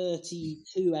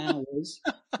 32 hours.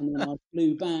 And then I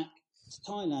flew back to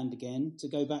Thailand again to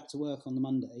go back to work on the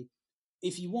Monday.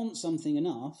 If you want something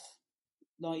enough,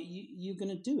 like you're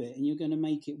going to do it and you're going to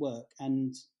make it work.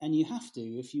 And you have to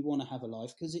if you want to have a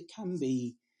life, because it can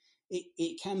be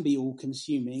all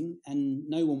consuming, and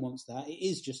no one wants that. It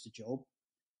is just a job.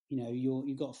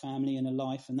 You've got a family and a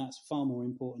life, and that's far more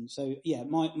important. So yeah,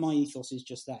 my ethos is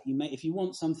just that. If you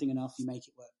want something enough, you make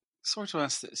it work. Sorry to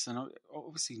ask this, and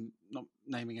obviously not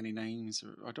naming any names,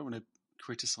 or I don't want to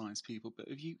criticize people, but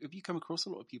have you come across a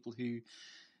lot of people who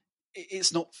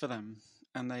it's not for them,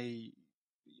 and they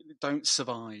don't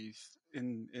survive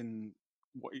in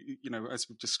what as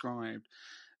we've described,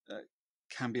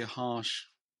 can be a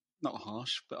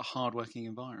hard-working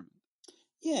environment.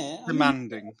 Yeah,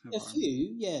 Demanding. A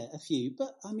few.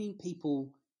 But I mean,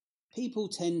 people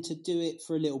tend to do it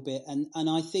for a little bit, and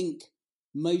I think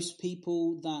most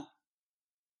people that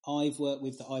I've worked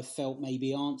with that I've felt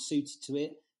maybe aren't suited to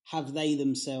it, have they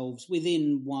themselves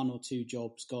within 1 or 2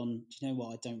 jobs gone, do you know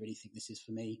what, I don't really think this is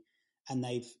for me, and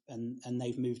they've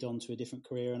moved on to a different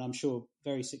career, and I'm sure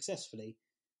very successfully.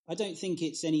 I don't think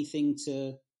it's anything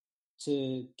to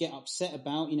get upset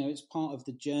about. It's part of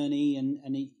the journey, and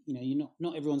you're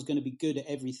not everyone's going to be good at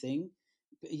everything,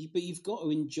 but you've got to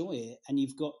enjoy it, and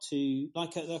you've got to,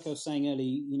 like I was saying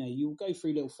earlier, you'll go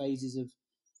through little phases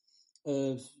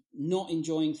of not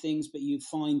enjoying things, but you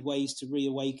find ways to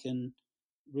reawaken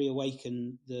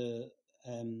the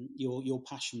your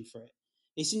passion for it.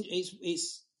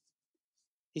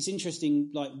 It's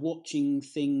interesting, like watching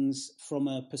things from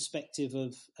a perspective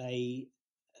of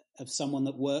someone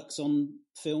that works on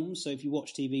films. So if you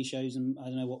watch TV shows, and I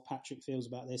don't know what Patrick feels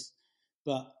about this,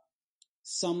 but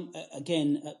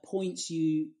at points,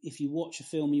 if you watch a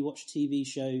film, you watch a TV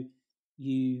show,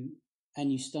 you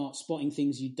start spotting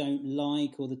things you don't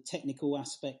like, or the technical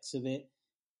aspects of it,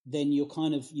 then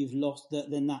you've lost that.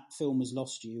 Then that film has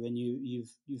lost you, and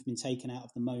you've been taken out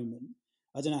of the moment.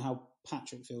 I don't know how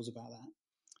Patrick feels about that.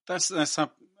 That's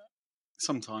how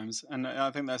sometimes, and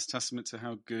I think that's testament to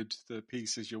how good the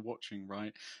pieces you're watching. Right,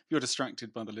 if you're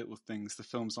distracted by the little things, the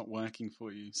film's not working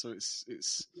for you. So it's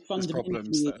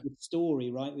fundamentally a good story,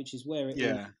 right? Which is where it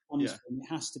all comes from. It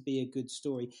has to be a good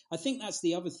story. I think that's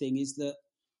the other thing, is that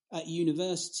at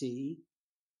university,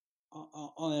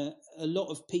 a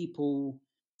lot of people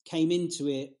came into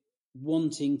it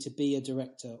wanting to be a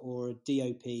director or a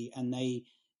DOP, and they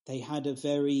had a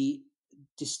very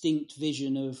distinct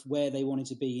vision of where they wanted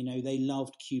to be. You know, they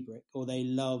loved Kubrick, or they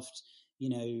loved, you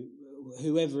know,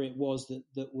 whoever it was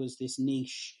that was this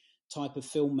niche type of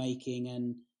filmmaking.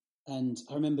 And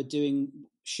I remember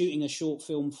shooting a short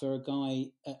film for a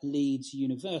guy at Leeds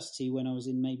University when I was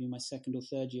in maybe my second or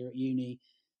third year at uni.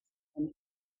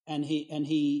 And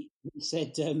he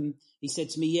said to me,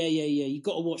 yeah, you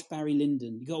got to watch Barry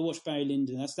Lyndon. You got to watch Barry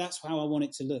Lyndon. That's how I want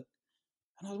it to look.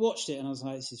 And I watched it and I was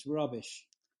like, this is rubbish.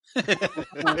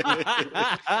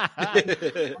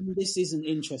 This isn't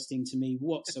interesting to me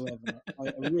whatsoever.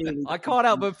 I can't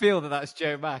help but feel that that's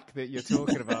Joe Mack that you're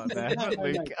talking about there. No,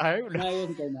 I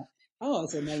wasn't Joe Mack. Oh,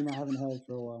 it's a name I haven't heard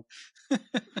for a while.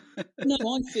 No,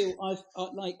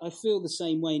 I feel the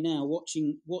same way now.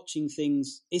 Watching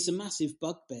things, it's a massive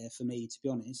bugbear for me, to be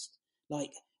honest.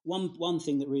 Like one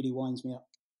thing that really winds me up,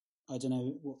 I don't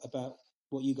know about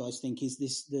what you guys think, is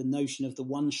the notion of the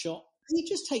one shot. It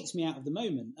just takes me out of the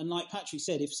moment. And like Patrick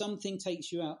said, if something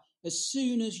takes you out, as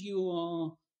soon as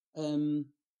you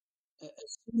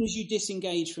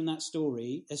disengage from that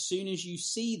story, as soon as you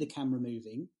see the camera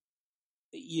moving,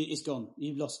 it's gone.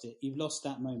 You've lost it. You've lost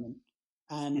that moment.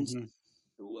 And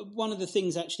one of the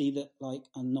things actually that, like,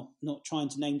 I'm not trying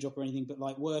to name drop or anything, but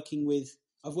like I've worked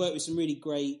with some really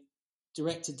great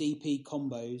director DP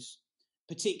combos.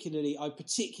 I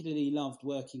particularly loved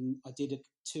working. I did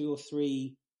 2 or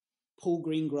 3 Paul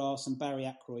Greengrass and Barry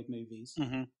Ackroyd movies.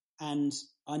 Mm-hmm. And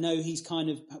I know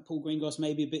Paul Greengrass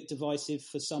may be a bit divisive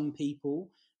for some people,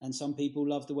 and some people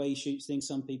love the way he shoots things,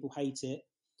 some people hate it.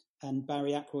 And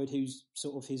Barry Ackroyd, who's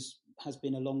sort of has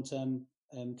been a long-term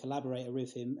collaborator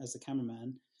with him as the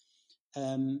cameraman.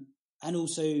 And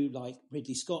also like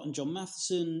Ridley Scott and John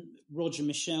Matheson, Roger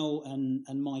Michell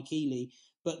and Mike Ely.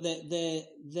 But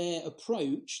their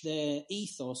approach, their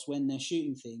ethos when they're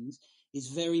shooting things is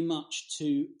very much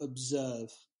to observe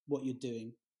what you're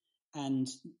doing and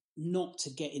not to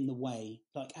get in the way.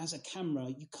 Like as a camera,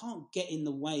 you can't get in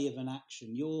the way of an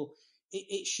action.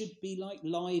 It should be like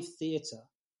live theatre.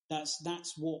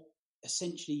 That's what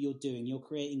essentially you're doing. You're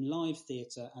creating live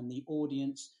theatre, and the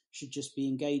audience should just be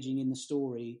engaging in the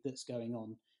story that's going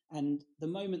on. And the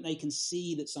moment they can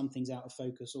see that something's out of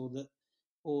focus, or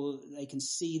they can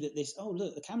see that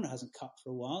look, the camera hasn't cut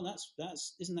for a while.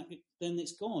 Then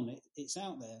it's gone. It's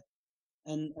out there.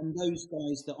 And those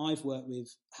guys that I've worked with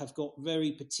have got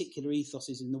very particular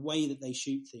ethoses in the way that they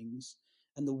shoot things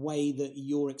and the way that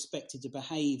you're expected to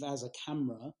behave as a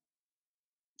camera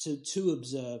to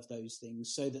observe those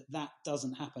things, so that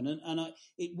doesn't happen. And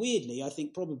weirdly, I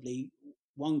think probably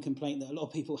one complaint that a lot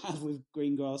of people have with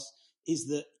Greengrass is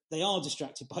that they are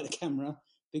distracted by the camera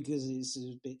because it's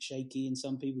a bit shaky in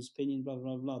some people's opinion, blah,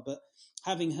 blah, blah. But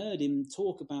having heard him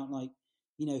talk about, like,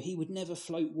 you know, he would never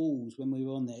float walls when we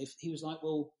were on there. If he was like,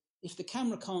 well, if the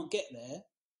camera can't get there,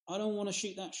 I don't want to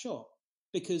shoot that shot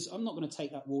because I'm not going to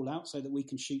take that wall out so that we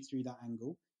can shoot through that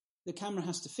angle. The camera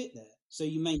has to fit there. So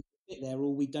you may fit there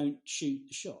or we don't shoot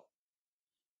the shot.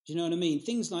 Do you know what I mean?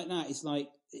 Things like that. It's like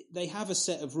they have a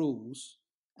set of rules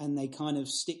and they kind of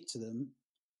stick to them.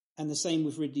 And the same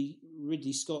with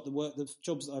Ridley Scott, the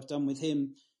jobs that I've done with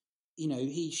him, you know,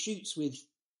 he shoots with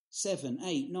 7,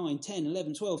 8, 9, 10,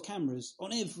 11, 12 cameras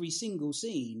on every single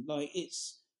scene. Like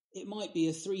it might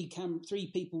be 3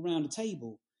 people round a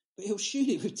table, but he'll shoot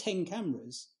it with 10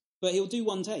 cameras, but he'll do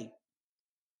one take.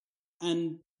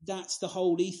 And that's the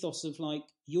whole ethos of, like,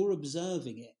 you're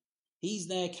observing it. He's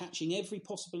there catching every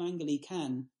possible angle he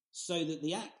can so that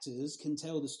the actors can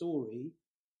tell the story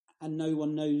and no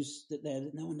one knows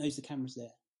no one knows the camera's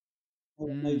there. No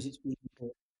one knows it's being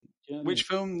recorded. Do you know what I mean?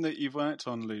 Film that you've worked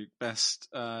on, Luke, best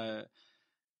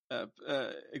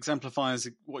exemplifies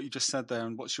what you just said there,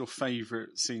 and what's your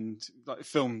favourite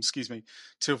film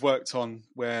to have worked on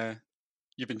where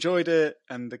you've enjoyed it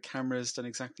and the camera's done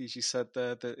exactly as you said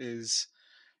there, that is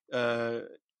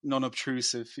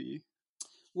non-obtrusive for you?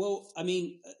 Well, I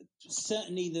mean,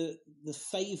 certainly the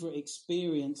favourite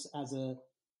experience as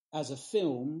a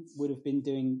film would have been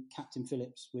doing Captain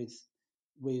Phillips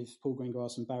with Paul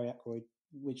Greengrass and Barry Ackroyd,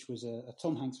 which was a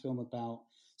Tom Hanks film about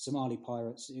Somali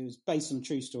pirates. It was based on a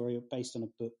true story, based on a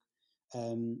book,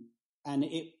 and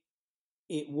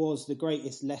it was the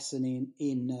greatest lesson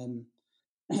in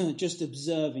just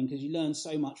observing, because you learn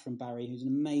so much from Barry, who's an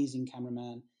amazing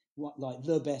cameraman, like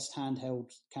the best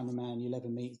handheld cameraman you'll ever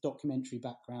meet. His documentary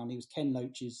background, he was Ken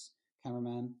Loach's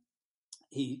cameraman.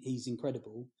 He's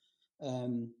incredible.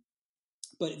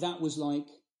 But that was like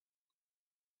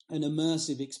an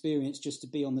immersive experience just to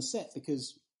be on the set,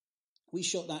 because we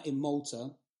shot that in Malta.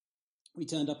 We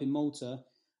turned up in Malta,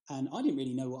 and I didn't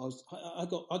really know what I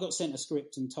got sent a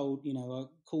script and told, you know, a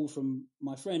call from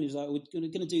my friend who's like, we're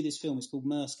going to do this film. It's called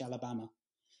Maersk, Alabama.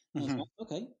 I was like,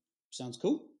 okay, sounds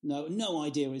cool. No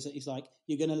idea. He's like,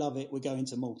 you're going to love it. We're going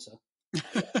to Malta.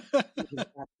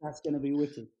 That's going to be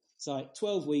wicked. It's like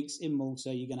 12 weeks in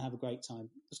Malta. You're going to have a great time.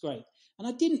 It's great. And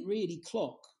I didn't really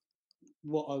clock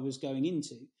what I was going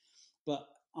into, but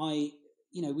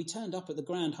we turned up at the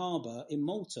Grand Harbour in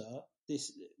Malta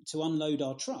to unload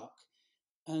our truck,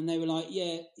 and they were like,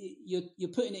 "Yeah, you're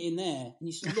putting it in there." And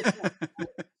you sort of look up,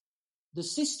 the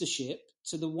sister ship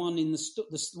to the one in the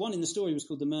one in the story was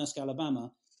called the Maersk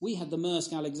Alabama. We had the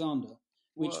Maersk Alexander,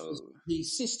 which was the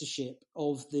sister ship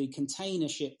of the container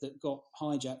ship that got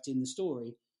hijacked in the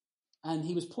story. And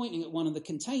he was pointing at one of the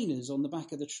containers on the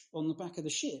back of the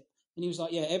ship, and he was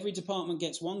like, "Yeah, every department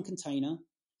gets one container.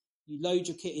 You load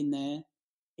your kit in there.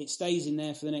 It stays in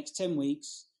there for the next 10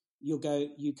 weeks.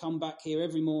 You come back here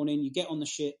every morning. You get on the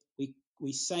ship.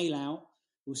 We sail out.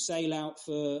 We'll sail out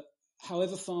for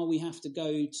however far we have to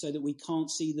go so that we can't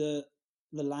see the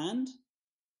land,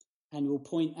 and we'll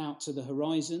point out to the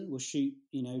horizon. We'll shoot,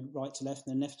 right to left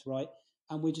and then left to right,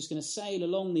 and we're just going to sail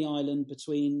along the island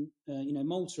between,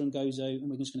 Malta and Gozo, and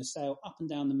we're just going to sail up and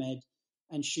down the Med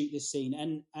and shoot this scene,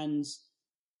 and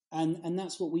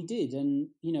that's what we did. And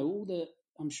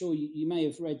I'm sure you may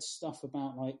have read stuff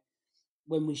about like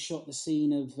when we shot the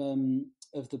scene of the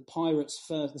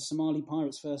Somali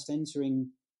pirates first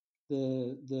entering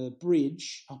the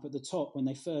bridge up at the top when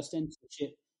they first entered the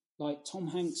ship. Like Tom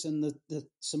Hanks and the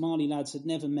Somali lads had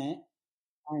never met,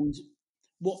 and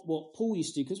what Paul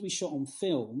used to do, because we shot on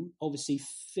film. Obviously,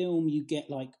 film you get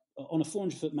like on a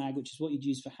 400-foot mag, which is what you'd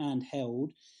use for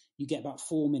handheld. You get about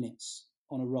 4 minutes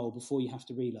on a roll before you have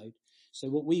to reload. So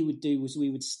what we would do was we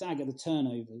would stagger the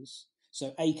turnovers.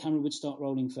 So A camera would start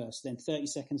rolling first, then 30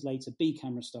 seconds later, B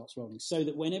camera starts rolling, so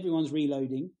that when everyone's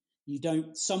reloading,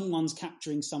 someone's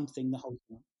capturing something the whole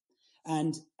time.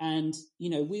 And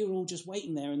we were all just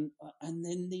waiting there, and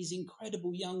then these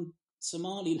incredible young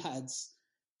Somali lads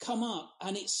come up,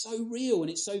 and it's so real and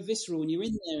it's so visceral, and you're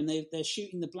in there and they're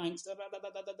shooting the blanks,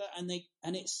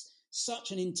 and it's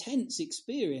such an intense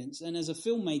experience. And as a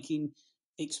filmmaking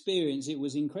experience, it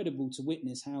was incredible to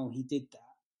witness how he did that.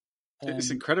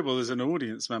 It's incredible as an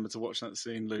audience member to watch that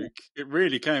scene, Luke. Yeah. It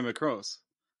really came across.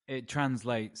 It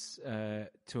translates to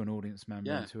an audience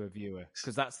member and to a viewer,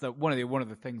 because that's one of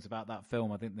the things about that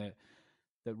film. I think that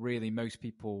really most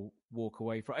people walk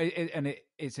away from,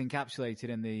 it's encapsulated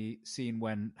in the scene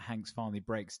when Hanks finally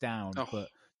breaks down. Oh. But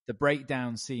the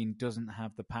breakdown scene doesn't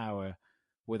have the power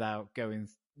without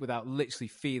literally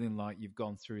feeling like you've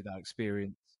gone through that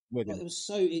experience with him.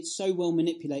 It's so well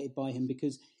manipulated by him,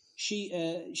 because she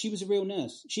was a real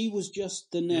nurse. She was just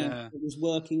the nurse that was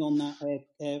working on that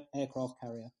aircraft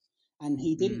carrier, and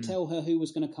he didn't tell her who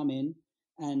was going to come in,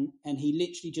 and he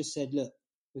literally just said, "Look,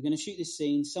 we're going to shoot this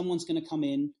scene. Someone's going to come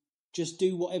in. Just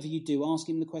do whatever you do. Ask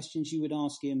him the questions you would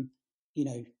ask him."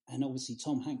 And obviously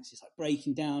Tom Hanks is like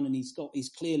breaking down, and he's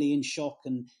clearly in shock,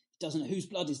 and doesn't know whose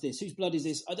blood is this? Whose blood is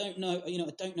this? I don't know.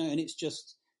 I don't know. And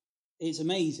it's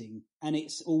amazing, and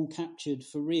it's all captured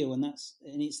for real, and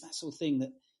it's that sort of thing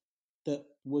that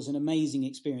was an amazing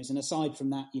experience. And aside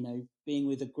from that, being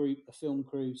with a film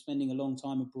crew, spending a long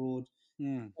time abroad,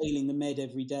 sailing the Med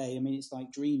every day. I mean, it's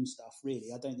like dream stuff,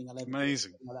 really. I don't think I'll ever do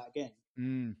something like that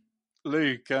again.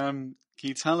 Luke, can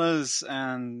you tell us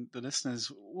and the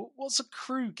listeners, what's a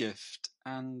crew gift,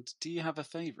 and do you have a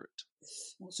favourite?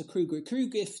 What's a crew gift? Crew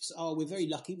gifts we're very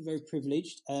lucky, we're very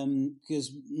privileged,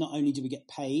 because not only do we get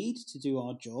paid to do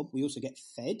our job, we also get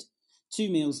fed 2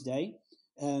 meals a day.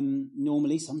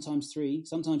 Normally, sometimes 3,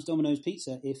 sometimes Domino's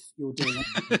Pizza if you're doing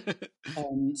it.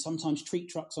 Sometimes treat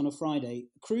trucks on a Friday.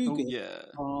 Crew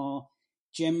gifts are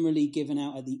generally given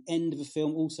out at the end of a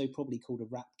film, also probably called a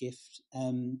wrap gift.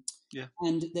 And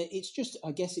it's just,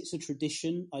 I guess it's a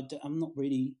tradition. I'm not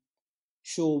really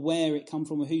sure where it come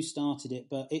from or who started it,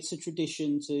 but it's a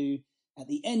tradition to, at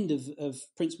the end of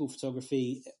principal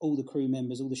photography, all the crew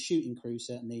members, all the shooting crew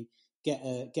certainly, get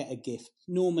a gift.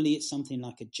 Normally it's something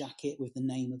like a jacket with the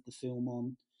name of the film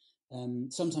on.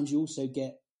 Sometimes you also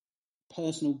get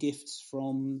personal gifts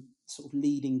from sort of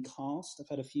leading cast. I've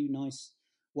had a few nice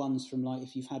ones from, like,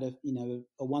 if you've had a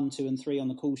 1, 2 and 3 on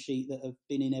the call sheet that have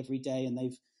been in every day, and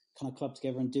they've kind of clubbed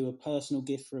together and do a personal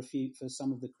gift for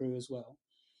some of the crew as well.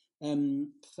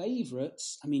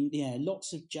 Favourites, I mean,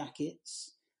 lots of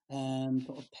jackets.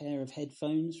 Got a pair of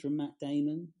headphones from Matt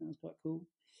Damon. That was quite cool.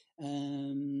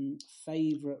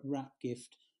 Favourite wrap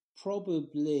gift,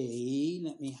 probably,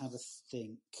 let me have a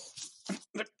think.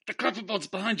 The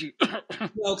clapperboards behind you.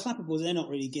 Well, clapperboards, they're not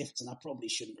really gifts, and I probably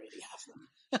shouldn't really have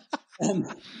them.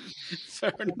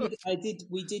 Fair enough.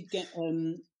 We did get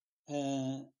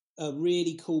a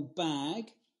really cool bag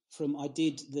I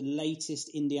did the latest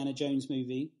Indiana Jones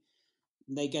movie,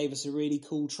 They gave us a really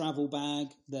cool travel bag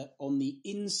that on the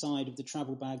inside of the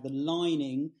travel bag, the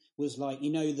lining was like,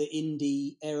 the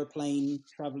Indy aeroplane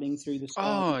traveling through the sky.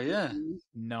 Oh, yeah.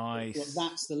 Nice. Well,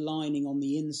 that's the lining on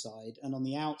the inside, and on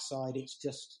the outside, it's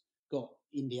just got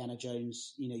Indiana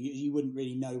Jones. You wouldn't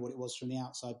really know what it was from the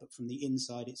outside, but from the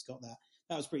inside, it's got that.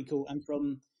 That was pretty cool. And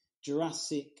from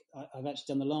Jurassic, I've actually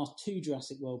done the last 2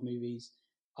 Jurassic World movies,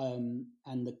 and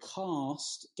the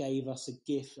cast gave us a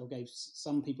gift, or gave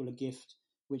some people a gift,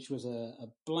 which was a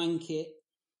blanket,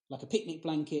 like a picnic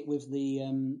blanket with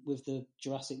the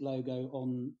Jurassic logo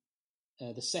on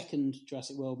the second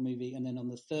Jurassic World movie, and then on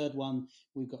the third one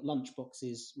we've got lunch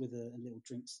boxes with a little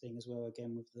drinks thing as well,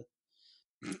 again with the.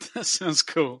 That sounds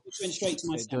cool. Which went straight to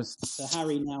my son. So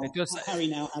Harry now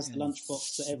has the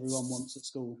lunchbox that everyone wants at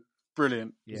school.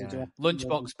 Brilliant. Yeah,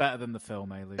 lunchbox better than the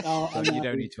film, Luke. Oh, so you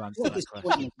don't need to answer that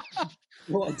question.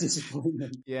 What a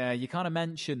disappointment! Yeah, you kind of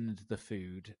mentioned the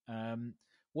food.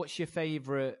 What's your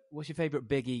favorite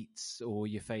big eats, or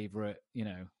your favorite,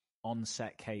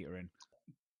 on-set catering?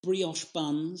 Brioche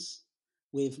buns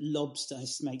with lobster.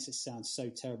 This makes it sound so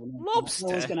terrible. Lobster?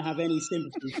 No one's going to have any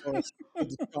sympathy for us.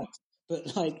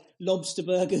 But like lobster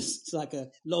burgers, it's like a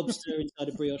lobster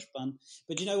inside a brioche bun.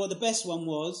 But you know what the best one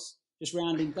was? Just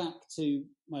rounding back to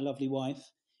my lovely wife,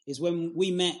 is when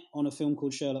we met on a film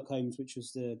called Sherlock Holmes, which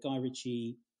was the Guy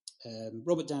Ritchie,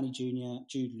 Robert Downey Jr.,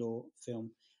 Jude Law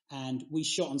film. And we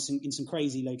shot in some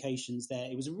crazy locations there.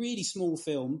 It was a really small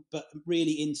film, but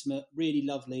really intimate, really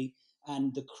lovely.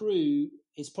 And the crew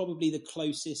is probably the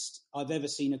closest I've ever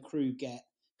seen a crew get,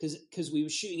 because we were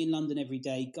shooting in London every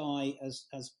day. Guy, as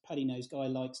Paddy knows, Guy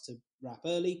likes to wrap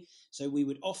early, so we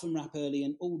would often wrap early,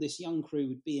 and all this young crew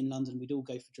would be in London. We'd all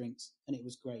go for drinks, and it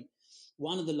was great.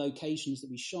 One of the locations that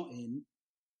we shot in,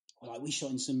 we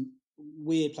shot in some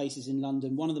weird places in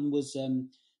London. One of them was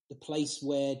the place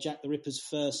where Jack the Ripper's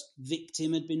first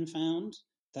victim had been found.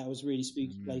 That was a really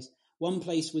spooky place. One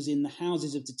place was in the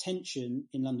Houses of Detention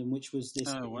in London, which was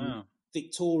this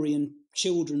Victorian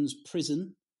children's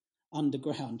prison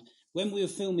underground. When we were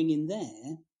filming in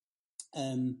there,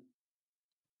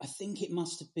 I think it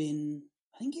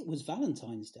was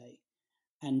Valentine's Day,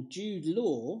 and Jude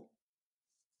Law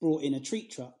brought in a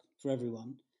treat truck for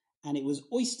everyone, and it was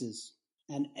oysters.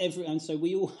 And so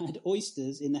we all had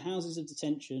oysters in the Houses of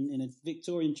Detention in a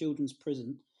Victorian children's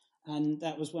prison. And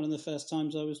that was one of the first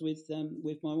times I was with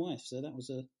my wife. So that was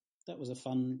a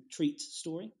fun treat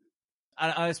story.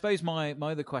 And I suppose my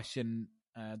other question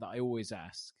that I always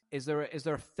ask is there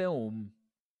a film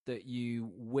that you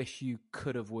wish you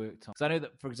could have worked on? Because I know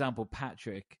that, for example,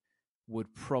 Patrick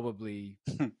would probably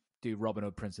do Robin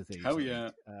Hood, Prince of Thieves. Oh yeah,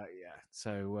 yeah.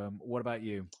 So what about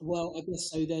you? Well, I guess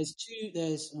so.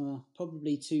 There's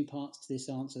probably 2 parts to this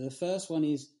answer. The first one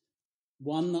is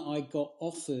one that I got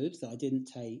offered that I didn't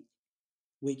take,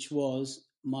 which was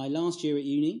my last year at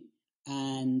uni,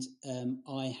 and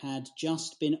I had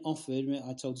just been offered,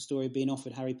 I told the story of being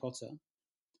offered Harry Potter.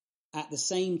 At the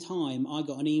same time, I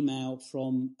got an email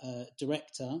from a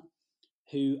director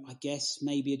who I guess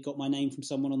maybe had got my name from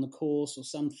someone on the course or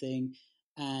something,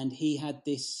 and he had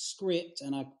this script,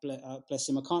 and I bless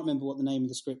him, I can't remember what the name of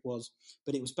the script was,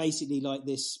 but it was basically like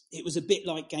this. It was a bit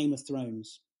like Game of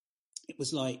Thrones. It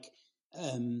was like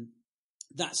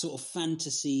that sort of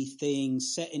fantasy thing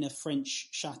set in a French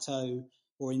chateau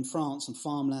or in France on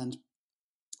farmland.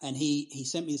 And he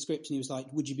sent me the script, and he was like,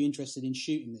 would you be interested in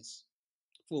shooting this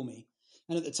for me?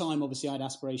 And at the time, obviously, I had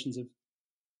aspirations of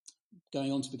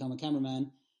going on to become a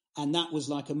cameraman. And that was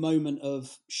like a moment of,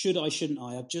 should I, shouldn't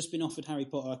I? I've just been offered Harry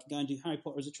Potter. I can go and do Harry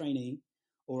Potter as a trainee,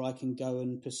 or I can go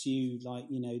and pursue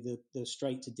the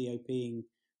straight to DOPing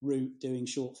route, doing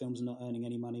short films and not earning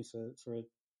any money for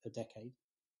a decade.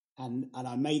 And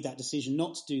I made that decision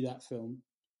not to do that film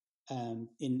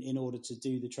in order to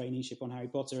do the traineeship on Harry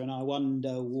Potter. And I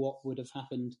wonder what would have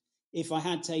happened if I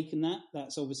had taken that.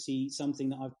 That's obviously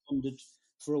something that I've pondered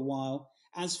for a while.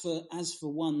 As for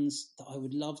ones that I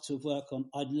would love to work on,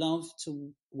 I'd love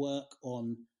to work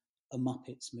on a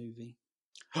Muppets movie.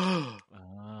 Oh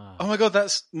my God,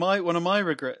 that's one of my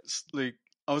regrets, Luke.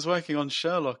 I was working on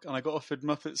Sherlock and I got offered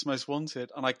Muppets Most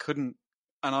Wanted and I couldn't,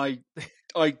 and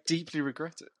I deeply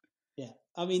regret it. Yeah,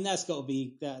 I mean that's got to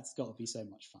be so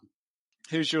much fun.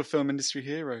 Who's your film industry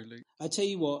hero, Luke? I tell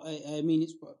you what, I mean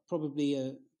it's probably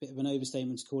a bit of an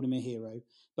overstatement to call him a hero,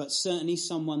 but certainly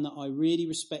someone that I really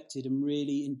respected and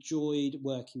really enjoyed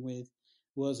working with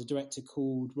was a director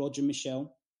called Roger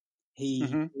Michell. He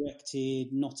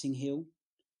directed Notting Hill.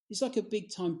 He's like a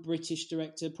big-time British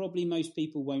director. Probably most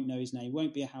people won't know his name.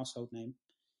 Won't be a household name.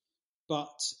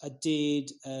 But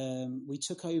we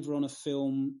took over on a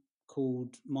film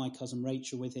called My Cousin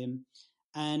Rachel with him,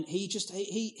 And he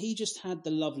just had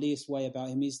the loveliest way about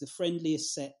him. He's the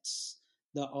friendliest sets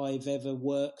that I've ever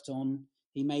worked on.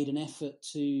 He made an effort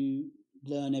to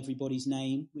learn everybody's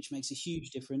name, which makes a huge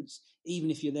difference.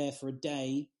 Even if you're there for a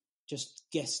day, just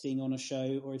guesting on a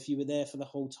show, or if you were there for the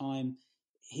whole time,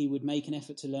 he would make an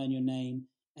effort to learn your name.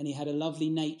 And he had a lovely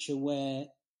nature where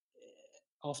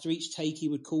after each take he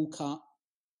would call cut,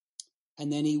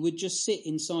 and then he would just sit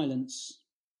in silence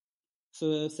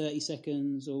for 30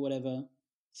 seconds or whatever,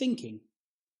 thinking.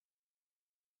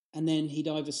 And then he'd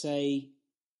either say,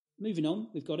 moving on,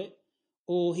 we've got it,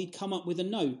 or he'd come up with a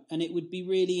note, and it would be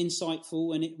really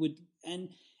insightful, and it would, and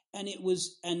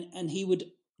he would,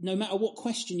 no matter what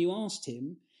question you asked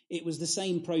him, it was the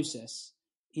same process.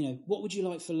 You know, what would you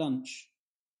like for lunch?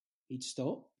 He'd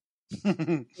stop,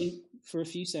 think for a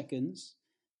few seconds,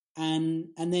 and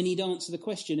then he'd answer the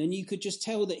question, and you could just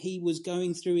tell that he was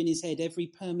going through in his head every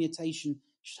permutation.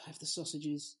 Should I have the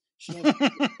sausages?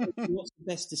 What's the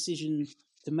best decision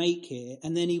to make here?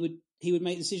 And then he would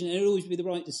make the decision, and it would always be the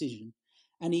right decision.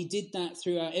 And he did that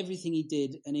throughout everything he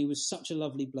did, and he was such a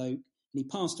lovely bloke. And he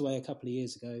passed away a couple of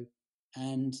years ago,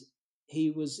 and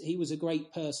he was a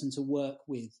great person to work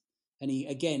with. And he,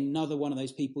 again, another one of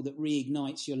those people that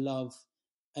reignites your love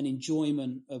and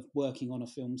enjoyment of working on a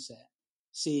film set,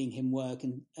 seeing him work.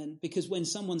 And because when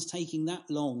someone's taking that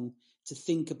long to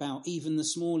think about even the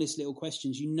smallest little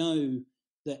questions, you know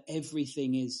that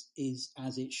everything is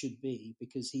as it should be,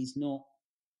 because he's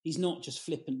not just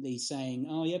flippantly saying,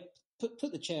 oh yeah,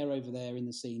 put the chair over there in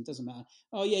the scene, doesn't matter.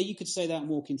 Oh yeah, you could say that and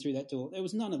walk in through that door. There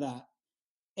was none of that.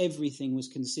 Everything was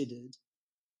considered.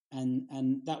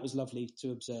 And that was lovely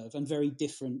to observe, and very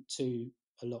different to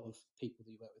a lot of people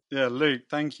that you work with. Yeah, Luke,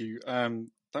 thank you.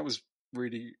 That was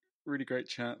really, really great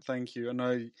chat. Thank you. And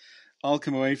I'll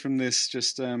come away from this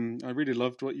just, I really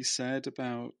loved what you said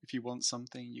about if you want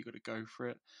something, you got to go for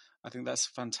it. I think that's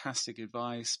fantastic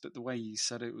advice, but the way you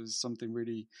said it was something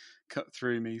really cut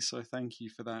through me. So thank you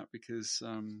for that, because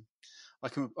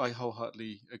I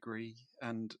wholeheartedly agree.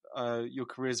 And your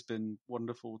career's been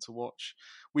wonderful to watch.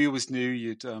 We always knew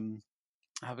you'd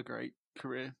have a great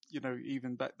career, you know,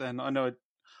 even back then. I know I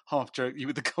half joke you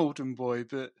were the golden boy,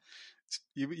 but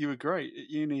you were great at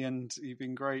uni, and you've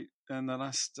been great in the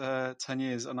last 10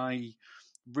 years. And I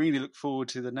really look forward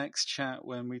to the next chat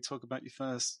when we talk about your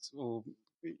first or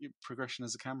your progression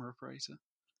as a camera operator.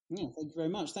 Yeah, thank you very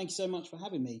much. Thank you so much for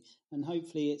having me. And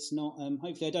hopefully it's not.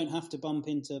 Hopefully I don't have to bump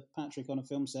into Patrick on a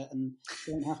film set, and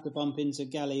don't have to bump into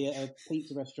Gally at a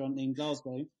pizza restaurant in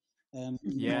Glasgow.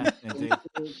 Indeed.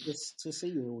 To see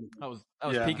you all. That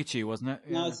was Pikachu, wasn't it?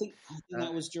 No, I think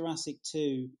that was Jurassic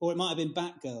 2, or it might have been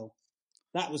Batgirl.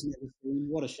 That was never seen.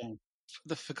 What a shame.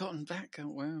 The Forgotten Batgirl.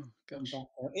 Wow, gosh.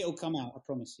 It'll come out, I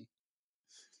promise you.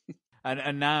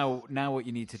 And now what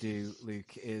you need to do,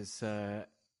 Luke, is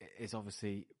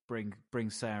obviously bring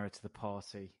Sarah to the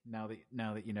party. Now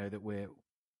that you know that we're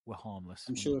harmless.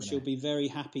 I'm sure she'll be very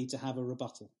happy to have a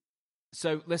rebuttal.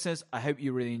 So, listeners, I hope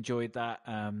you really enjoyed that.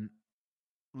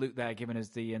 Luke there giving us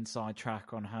the inside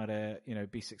track on how to, you know,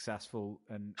 be successful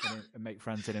and make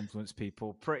friends and influence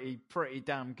people. Pretty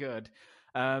damn good.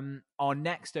 Our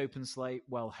next open slate,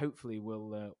 well, hopefully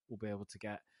we'll be able to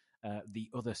get the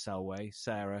other Selway,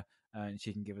 Sarah, and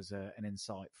she can give us an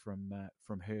insight from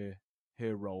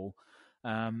her role.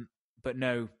 But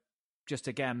no, just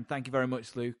again, thank you very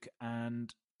much, Luke,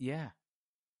 and yeah,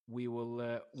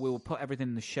 we'll put everything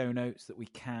in the show notes that we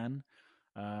can,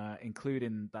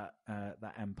 including that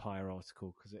Empire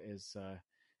article, because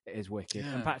it is wicked.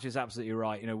 Yeah. And Patrick's absolutely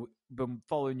right. You know, been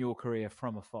following your career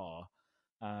from afar,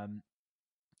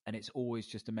 and it's always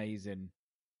just amazing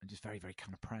and just very, very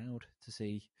kind of proud to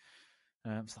see.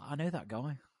 It's like, I know that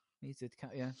guy. He did,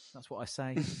 yeah. That's what I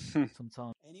say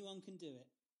sometimes. Anyone can do it.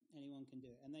 Anyone can do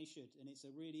it, and they should. And it's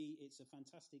a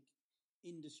fantastic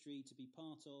industry to be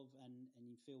part of, and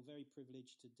you feel very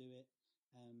privileged to do it.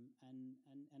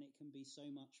 And it can be so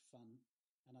much fun.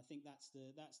 And I think that's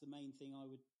the main thing I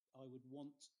would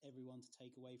want everyone to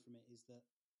take away from it, is that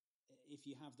if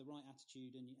you have the right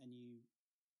attitude and you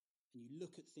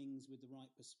look at things with the right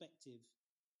perspective,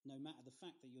 no matter the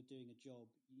fact that you're doing a job,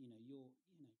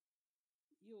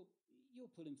 you're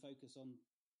pulling focus on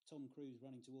Tom Cruise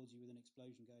running towards you with an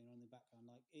explosion going on in the background.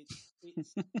 Like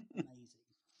it's amazing.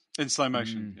 In slow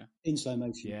motion, yeah. In slow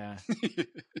motion, yeah.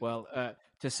 Well,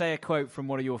 to say a quote from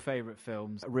one of your favourite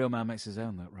films, "A real man makes his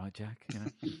own luck," right, Jack? You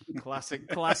know,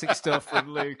 classic stuff from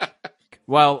Luke.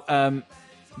 Well,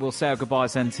 we'll say our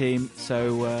goodbyes then, team.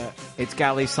 So it's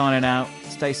Gally signing out.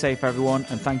 Stay safe, everyone,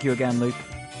 and thank you again, Luke.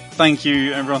 Thank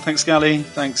you, everyone. Thanks, Gally.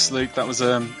 Thanks, Luke. That was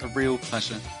a real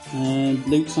pleasure. And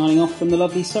Luke signing off from the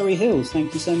lovely Surrey Hills.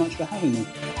 Thank you so much for having me.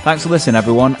 Thanks for listening,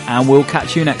 everyone, and we'll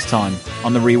catch you next time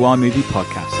on the Rewind Movie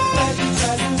Podcast.